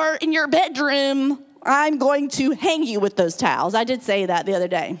floor in your bedroom, I'm going to hang you with those towels. I did say that the other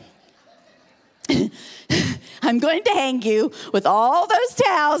day. I'm going to hang you with all those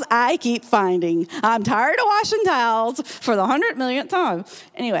towels I keep finding. I'm tired of washing towels for the 100 millionth time.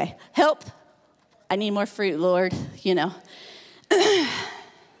 Anyway, help. I need more fruit, Lord,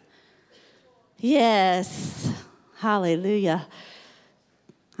 Yes. Hallelujah.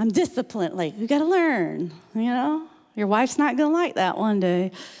 I'm disciplined. We got to learn, Your wife's not going to like that one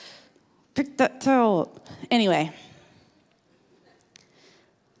day. Pick that towel up. Anyway.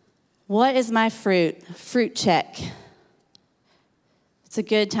 What is my fruit? Fruit check. It's a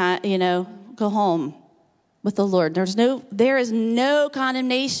good time, go home with the Lord. There is no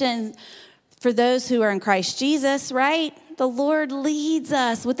condemnation for those who are in Christ Jesus, right? The Lord leads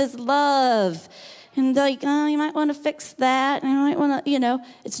us with his love. And you might want to fix that. And you might want to,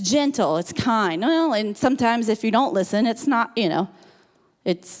 it's gentle, it's kind. Well, and sometimes if you don't listen, it's not,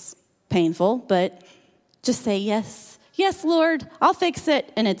 it's painful, but just say yes. Yes, Lord, I'll fix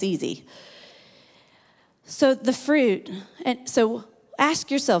it, and it's easy. So the fruit, and so ask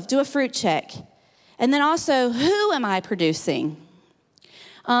yourself, do a fruit check. And then also, who am I producing?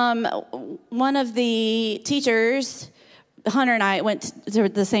 One of the teachers, Hunter and I went to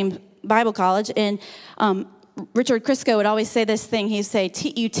the same Bible college, and Richard Crisco would always say this thing. He'd say,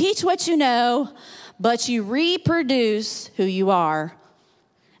 you teach what you know, but you reproduce who you are.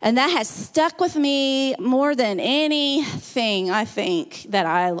 And that has stuck with me more than anything, I think, that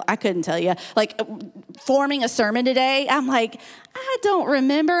I couldn't tell you. Like, forming a sermon today, I'm like, I don't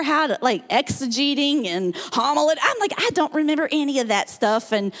remember how to, like, exegeting and homily. I'm like, I don't remember any of that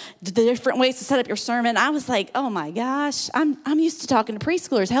stuff and the different ways to set up your sermon. I was like, oh, my gosh, I'm used to talking to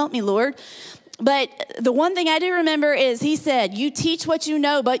preschoolers. Help me, Lord. But the one thing I do remember is he said, you teach what you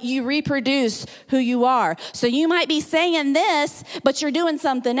know, but you reproduce who you are. So you might be saying this, but you're doing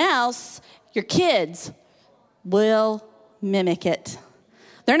something else. Your kids will mimic it.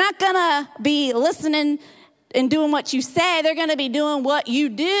 They're not going to be listening and doing what you say. They're going to be doing what you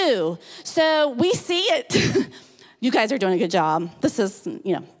do. So we see it. You guys are doing a good job. This is,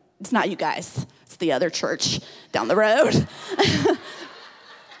 it's not you guys. It's the other church down the road.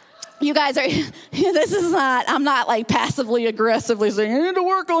 You guys are, this is not, I'm not like passively aggressively saying, you need to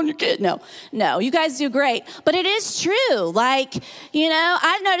work on your kid. No, you guys do great. But it is true. Like,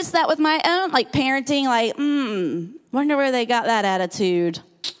 I've noticed that with my own, like, parenting, like, wonder where they got that attitude.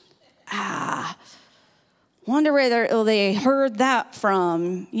 Wonder where they heard that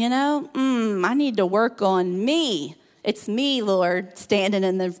from, I need to work on me. It's me, Lord, standing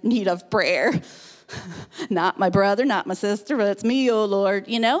in the need of prayer. Not my brother, not my sister, but it's me, oh Lord,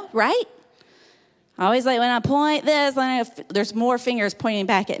 right? I always like when I point this, there's more fingers pointing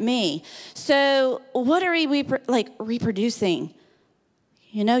back at me. So what are we reproducing?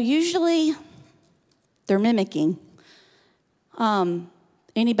 Usually they're mimicking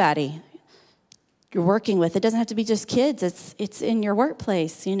anybody you're working with. It doesn't have to be just kids. It's in your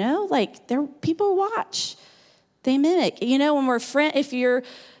workplace, like people watch, they mimic. When we're if you're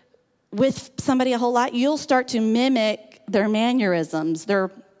with somebody a whole lot, you'll start to mimic their mannerisms.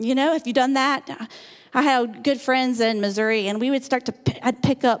 If you've done that, I had good friends in Missouri, and we would I'd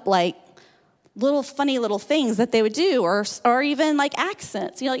pick up like funny little things that they would do, or even like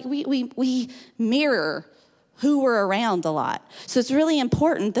accents. We mirror who we're around a lot. So it's really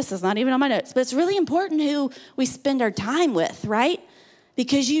important. This is not even on my notes, but it's really important who we spend our time with, right?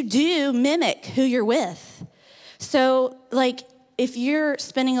 Because you do mimic who you're with. So if you're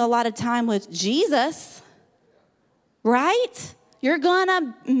spending a lot of time with Jesus, right, you're going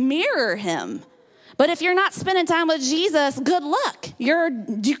to mirror him. But if you're not spending time with Jesus, good luck.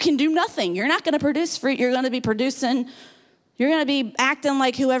 You can do nothing. You're not going to produce fruit. You're going to be acting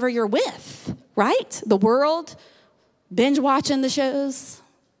like whoever you're with, right? The world, binge watching the shows.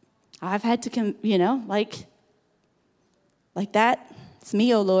 I've had to, like that. It's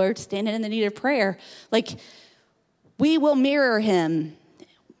me, oh Lord, standing in the need of prayer. We will mirror him.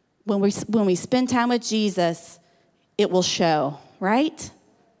 When we spend time with Jesus, it will show, right?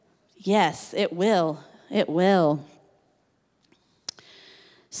 Yes, it will. It will.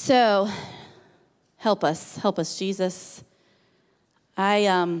 So, help us, Jesus.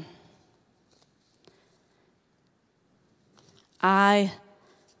 I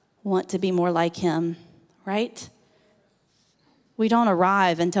want to be more like him, right? We don't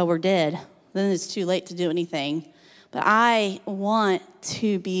arrive until we're dead. Then it's too late to do anything. But I want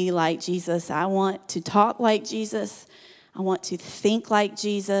to be like Jesus. I want to talk like Jesus. I want to think like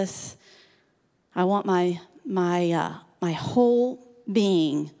Jesus. I want my whole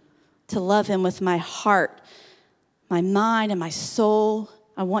being to love him with my heart, my mind, and my soul.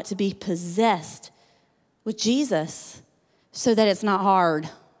 I want to be possessed with Jesus so that it's not hard.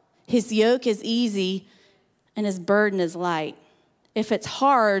 His yoke is easy and his burden is light. If it's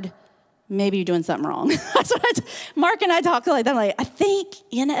hard, maybe you're doing something wrong. That's what Mark and I talk like that. I'm like, I think,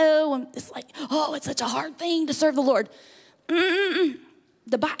 it's like, it's such a hard thing to serve the Lord.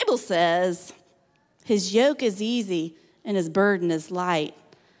 The Bible says his yoke is easy and his burden is light.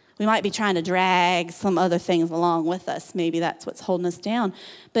 We might be trying to drag some other things along with us. Maybe that's what's holding us down.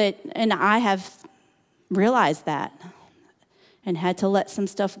 And I have realized that and had to let some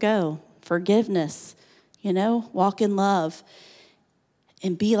stuff go. Forgiveness, walk in love.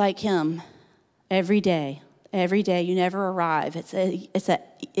 And be like him every day. Every day, you never arrive.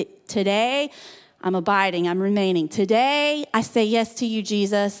 Today, I'm abiding, I'm remaining. Today, I say yes to you,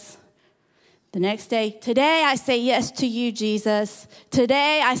 Jesus. The next day, today, I say yes to you, Jesus.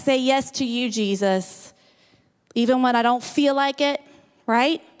 Today, I say yes to you, Jesus. Even when I don't feel like it,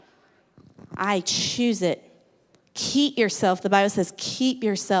 right? I choose it. Keep yourself, the Bible says, keep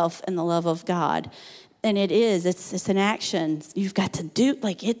yourself in the love of God. And it's an action. You've got to do,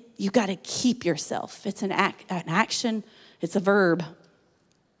 you've got to keep yourself. It's an action. It's a verb.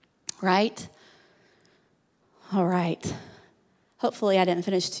 Right? All right. Hopefully I didn't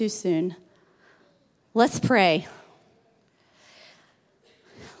finish too soon. Let's pray.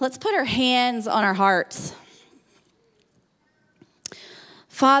 Let's put our hands on our hearts.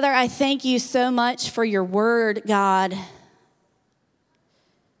 Father, I thank you so much for your word, God.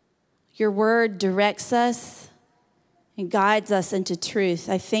 Your word directs us and guides us into truth.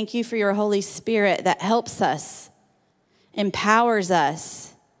 I thank you for your Holy Spirit that helps us, empowers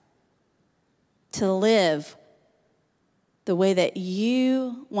us to live the way that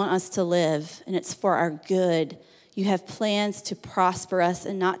you want us to live, and it's for our good. You have plans to prosper us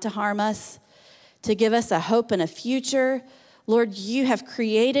and not to harm us, to give us a hope and a future. Lord, you have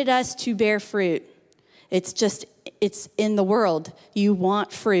created us to bear fruit. It's in the world. You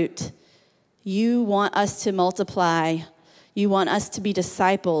want fruit. You want us to multiply. You want us to be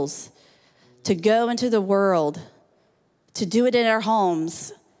disciples, to go into the world, to do it in our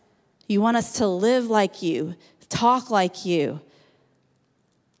homes. You want us to live like you, talk like you.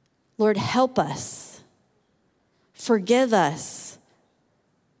 Lord, help us. Forgive us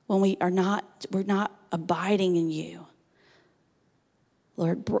when we're not abiding in you.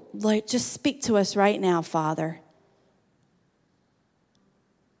 Lord, just speak to us right now, Father.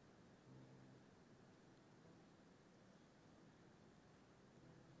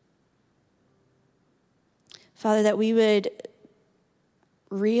 Father, that we would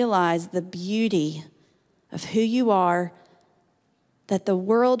realize the beauty of who you are, that the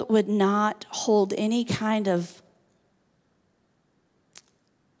world would not hold any kind of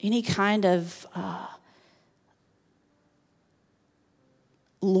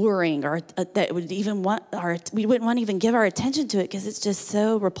luring, or that would even want, or we wouldn't want to even give our attention to it because it's just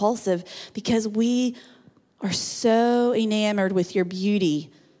so repulsive, because we are so enamored with your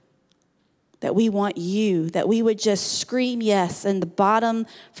beauty that we want you, that we would just scream yes, and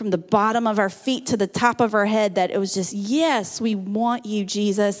from the bottom of our feet to the top of our head, that it was just, yes, we want you,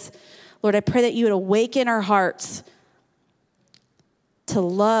 Jesus. Lord, I pray that you would awaken our hearts to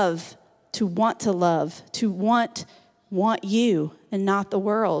love, to want you and not the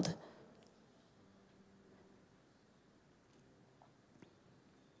world.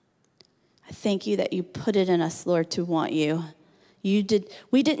 I thank you that you put it in us, Lord, to want you. We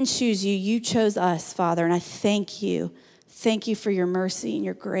didn't choose you. You chose us, Father, and I thank you. Thank you for your mercy and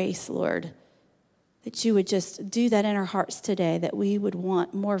your grace, Lord, that you would just do that in our hearts today, that we would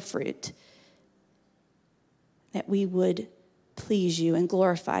want more fruit, that we would please you and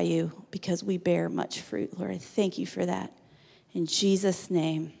glorify you because we bear much fruit, Lord. I thank you for that. In Jesus'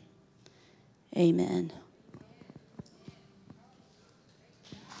 name, amen.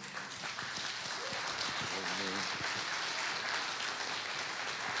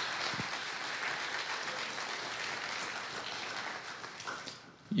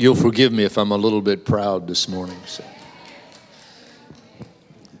 You'll forgive me if I'm a little bit proud this morning. So.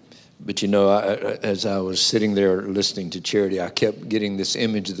 But as I was sitting there listening to Charity, I kept getting this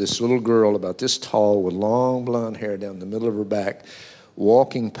image of this little girl about this tall with long blonde hair down the middle of her back,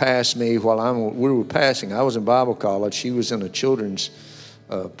 walking past me while we were passing. I was in Bible college. She was in a children's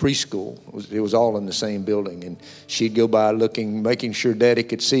preschool. It was all in the same building. And she'd go by making sure Daddy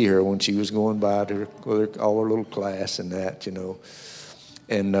could see her when she was going by to all her little class and that,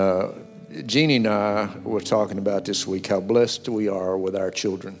 And Jeannie and I were talking about this week how blessed we are with our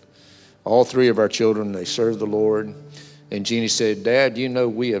children. All three of our children, they serve the Lord. And Jeannie said, Dad,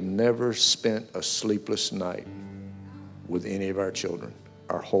 we have never spent a sleepless night with any of our children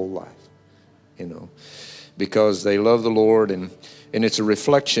our whole life, because they love the Lord. And it's a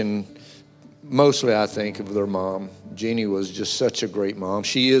reflection, mostly, I think, of their mom. Jeannie was just such a great mom.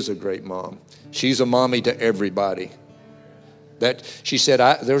 She is a great mom. She's a mommy to everybody. That she said,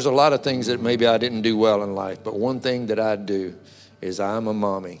 there's a lot of things that maybe I didn't do well in life, but one thing that I do is I'm a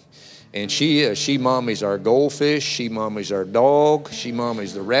mommy. And she is. She mommies our goldfish. She mommies our dog. She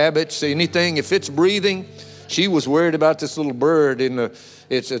mommies the rabbits. Anything, if it's breathing. She was worried about this little bird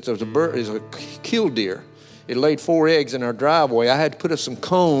it's a killdeer. It laid 4 eggs in our driveway. I had to put up some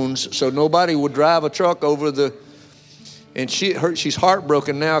cones so nobody would drive a truck over the. And she's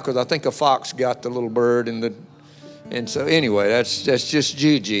heartbroken now because I think a fox got the little bird And so anyway, that's just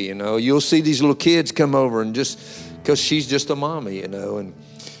Gigi, You'll see these little kids come over and just because she's just a mommy,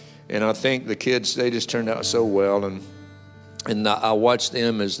 And I think the kids, they just turned out so well. And I watch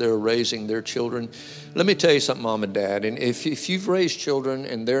them as they're raising their children. Let me tell you something, Mom and Dad. And if you've raised children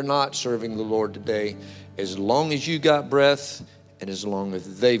and they're not serving the Lord today, as long as you got breath and as long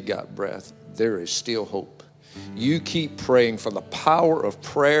as they've got breath, there is still hope. You keep praying, for the power of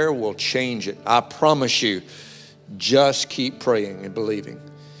prayer will change it. I promise you. Just keep praying and believing,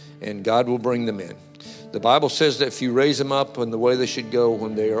 and God will bring them in. The Bible says that if you raise them up in the way they should go,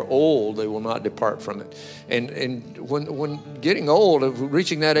 when they are old, they will not depart from it. And when getting old,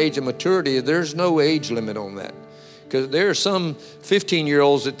 reaching that age of maturity, there's no age limit on that. Because there are some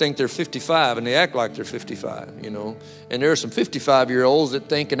 15-year-olds that think they're 55 and they act like they're 55, you know. And there are some 55-year-olds that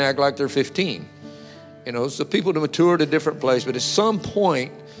think and act like they're 15. You know, so people to mature at a different place. But at some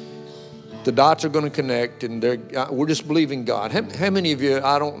point, the dots are going to connect, and we're just believing God. How many of you,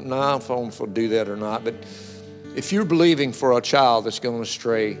 I don't know if I'll do that or not, but if you're believing for a child that's going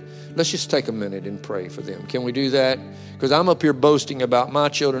astray, let's just take a minute and pray for them. Can we do that? Because I'm up here boasting about my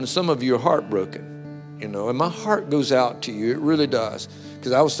children, and some of you are heartbroken, you know, and my heart goes out to you. It really does.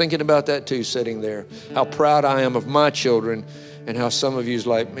 Because I was thinking about that too, sitting there, how proud I am of my children, and how some of you is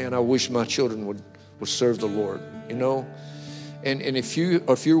like, man, I wish my children would serve the Lord, you know. And if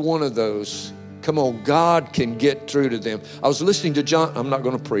you're one of those, come on, God can get through to them. I was listening to John. I'm not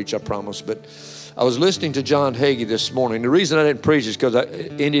going to preach, I promise, but I was listening to John Hagee this morning. The reason I didn't preach is because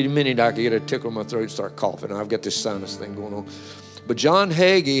any minute I could get a tickle in my throat and start coughing. I've got this sinus thing going on. But John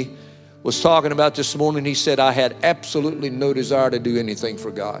Hagee was talking about this morning. He said, I had absolutely no desire to do anything for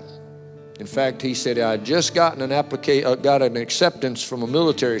God. In fact, he said, I had just got an acceptance from a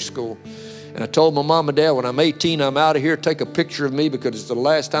military school. And I told my mom and dad, when I'm 18, I'm out of here. Take a picture of me because it's the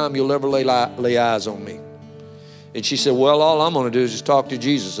last time you'll ever lay eyes on me. And she said, well, all I'm going to do is just talk to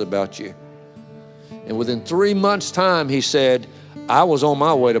Jesus about you. And within 3 months' time, he said, I was on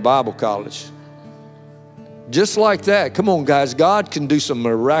my way to Bible college. Just like that. Come on, guys. God can do some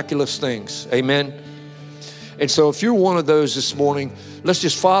miraculous things. Amen. And so if you're one of those this morning, let's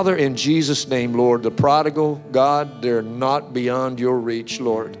just, Father, in Jesus' name, Lord, the prodigal, God, they're not beyond your reach,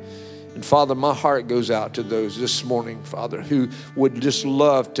 Lord. And Father, my heart goes out to those this morning, Father, who would just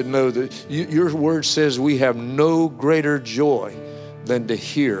love to know that your word says we have no greater joy than to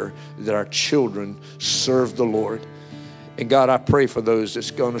hear that our children serve the Lord. And God, I pray for those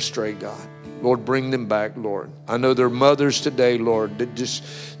that's gone astray, God. Lord, bring them back, Lord. I know there are mothers today, Lord, that just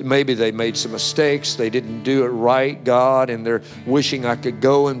maybe they made some mistakes. They didn't do it right, God, and they're wishing I could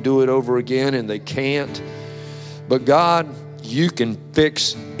go and do it over again, and they can't. But God, you can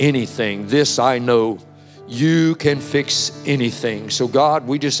fix anything. This I know. You can fix anything. So God,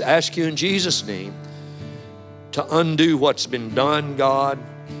 we just ask you in Jesus' name to undo what's been done, God,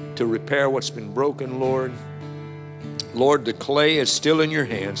 to repair what's been broken, Lord. Lord, the clay is still in your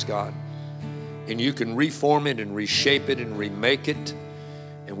hands, God, and you can reform it and reshape it and remake it.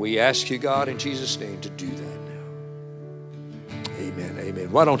 And we ask you, God, in Jesus' name to do that now. Amen,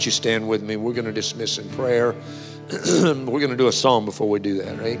 amen. Why don't you stand with me? We're going to dismiss in prayer. We're going to do a song before we do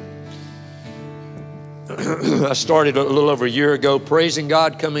that, right? I started a little over a year ago praising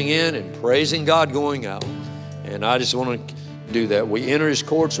God coming in and praising God going out. And I just want to do that. We enter his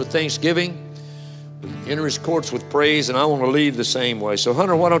courts with thanksgiving. We enter his courts with praise, and I want to leave the same way. So,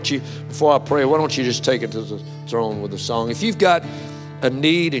 Hunter, why don't you, before I pray, why don't you just take it to the throne with a song? If you've got a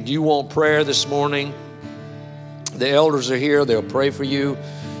need and you want prayer this morning, the elders are here. They'll pray for you.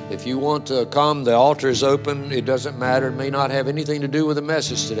 If you want to come, the altar is open. It doesn't matter. It may not have anything to do with the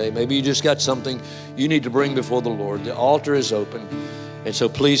message today. Maybe you just got something you need to bring before the Lord. The altar is open. And so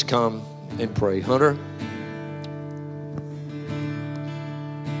please come and pray. Hunter?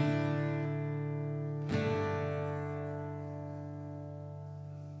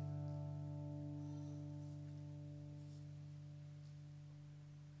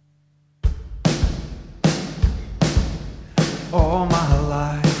 All my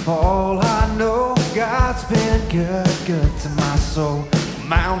life, all I know, God's been good to my soul.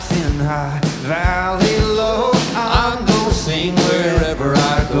 Mountain high, valley low, I'm gonna sing wherever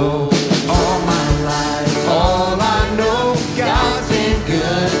I go. All my life, all I know, God's been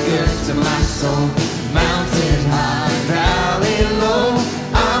good to my soul. Mountain high, valley low,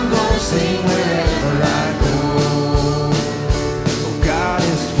 I'm gonna sing wherever I go. Oh, God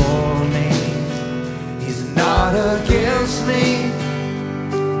is for me, He's not against me.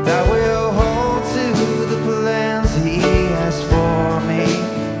 That will hold to the plans He has for me.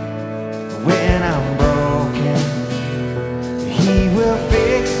 When I'm broken, He will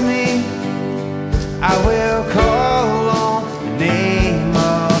fix me. I will call on the name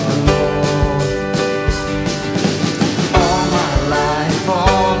of the Lord. All my life,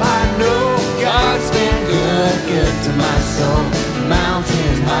 all I know, God's been good to my soul.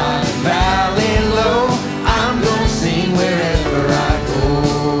 Mountain high, valley low, I'm gonna sing wherever I go.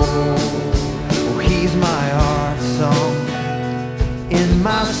 Oh, He's my heart song in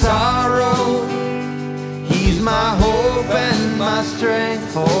my sorrow. He's my hope and my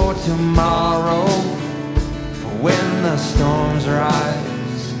strength for tomorrow. For when the storms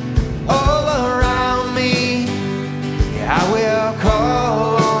rise all around me, yeah, I will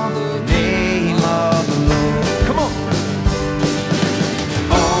call on the name of the Lord. Come on.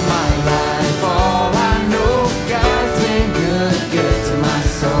 All my life, all I know, God's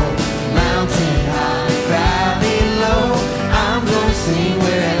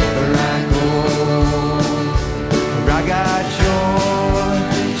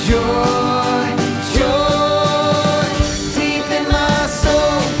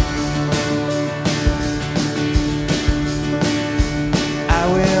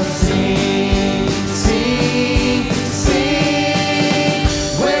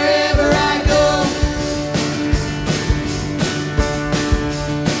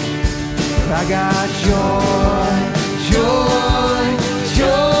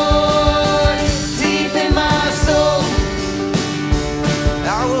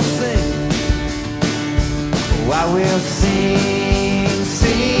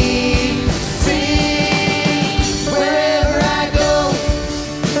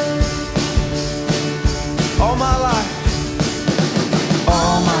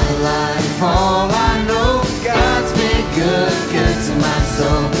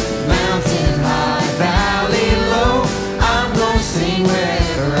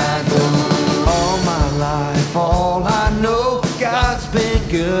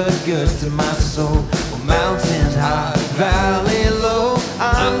to my soul. Mountain high, valley low,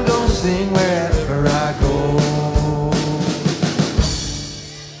 I'm gonna sing wherever I go.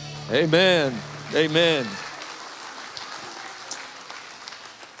 Amen. Amen.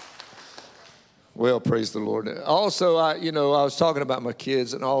 Well, praise the Lord. Also, I was talking about my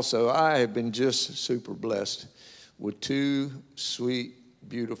kids, and also I have been just super blessed with two sweet,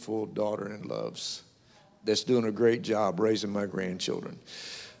 beautiful daughter-in-laws that's doing a great job raising my grandchildren.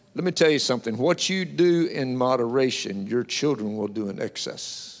 Let me tell you something. What you do in moderation, your children will do in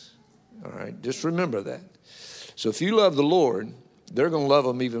excess. All right? Just remember that. So if you love the Lord, they're going to love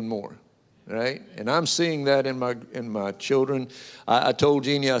him even more. Right? And I'm seeing that in my children. I told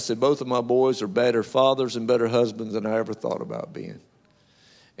Jeannie, I said, both of my boys are better fathers and better husbands than I ever thought about being.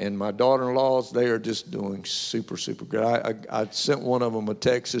 And my daughter-in-laws, they are just doing super, super good. I sent one of them a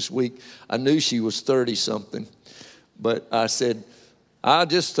text this week. I knew she was 30-something. But I said, I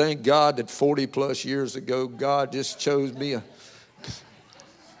just thank God that 40-plus years ago, God just chose me.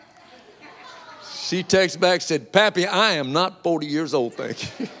 She texted back, said, Pappy, I am not 40 years old,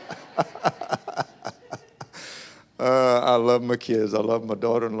 thank you. I love my kids. I love my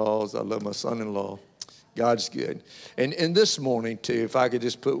daughter-in-laws. I love my son-in-law. God's good. And this morning, too, if I could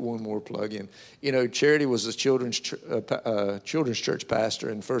just put one more plug in. You know, Charity was a children's church pastor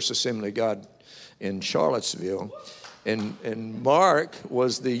in First Assembly of God in Charlottesville. And Mark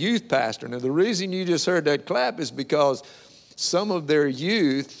was the youth pastor. Now, the reason you just heard that clap is because some of their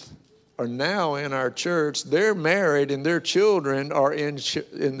youth are now in our church. They're married, and their children are in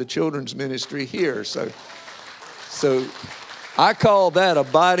the children's ministry here. So I call that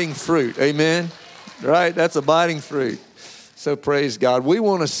abiding fruit. Amen? Right? That's abiding fruit. So praise God. We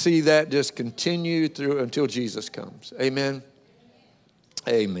want to see that just continue through until Jesus comes. Amen?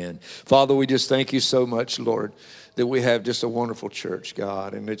 Amen. Father, we just thank you so much, Lord, that we have just a wonderful church,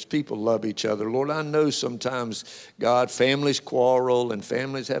 God, and its people love each other. Lord, I know sometimes, God, families quarrel and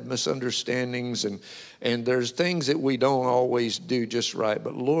families have misunderstandings, and there's things that we don't always do just right.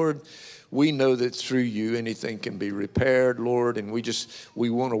 But, Lord, we know that through you anything can be repaired, Lord, and we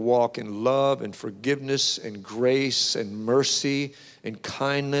want to walk in love and forgiveness and grace and mercy and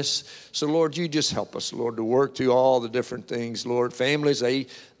kindness. So, Lord, you just help us, Lord, to work through all the different things, Lord. Families,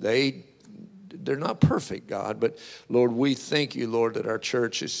 they're not perfect, God, but Lord, we thank you, Lord, that our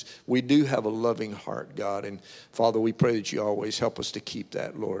church we do have a loving heart, God. And Father, we pray that you always help us to keep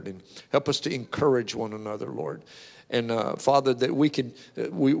that, Lord, and help us to encourage one another, Lord. And Father, that we could,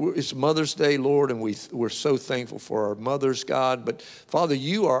 it's Mother's Day, Lord, and we're so thankful for our mothers, God. But Father,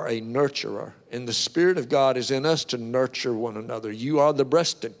 you are a nurturer, and the Spirit of God is in us to nurture one another. You are the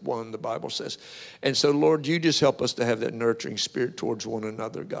breasted one, the Bible says. And so, Lord, you just help us to have that nurturing spirit towards one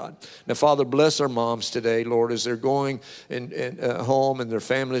another, God. Now, Father, bless our moms today, Lord, as they're going home and their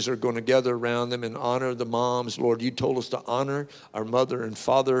families are going to gather around them and honor the moms. Lord, you told us to honor our mother and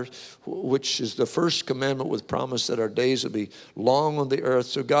father, which is the first commandment with promise that our days will be long on the earth.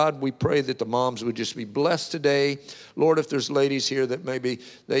 So, God, we pray that the moms would just be blessed today. Lord, if there's ladies here that maybe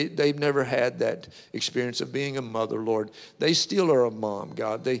they've never had that experience of being a mother, Lord, they still are a mom,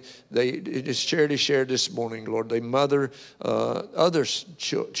 God. They as Charity shared this morning, Lord, they mother other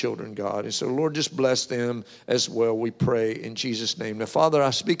children, God. And so, Lord, just bless them as well, we pray in Jesus' name. Now, Father,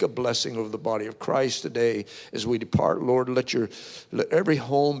 I speak a blessing over the body of Christ today as we depart. Lord, let every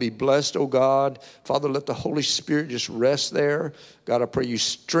home be blessed, oh God. Father, let the Holy Spirit just rest there. God, I pray you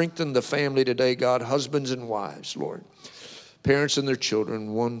strengthen the family today, God, husbands and wives, Lord. Parents and their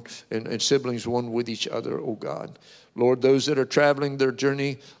children, one and siblings, one with each other, oh God. Lord, those that are traveling their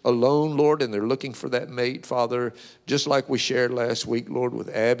journey alone, Lord, and they're looking for that mate, Father, just like we shared last week, Lord,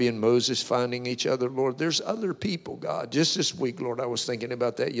 with Abby and Moses finding each other, Lord, there's other people, God. Just this week, Lord, I was thinking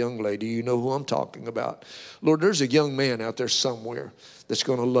about that young lady. You know who I'm talking about. Lord, there's a young man out there somewhere that's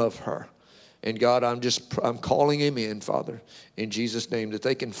going to love her. And God, I'm calling him in, Father, in Jesus' name, that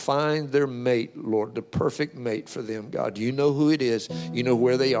they can find their mate, Lord, the perfect mate for them, God. You know who it is. You know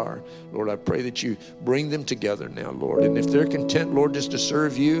where they are. Lord, I pray that you bring them together now, Lord. And if they're content, Lord, just to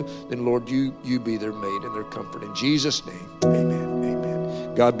serve you, then, Lord, you be their mate and their comfort. In Jesus' name, amen,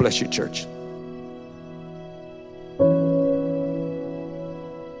 amen. God bless you, church.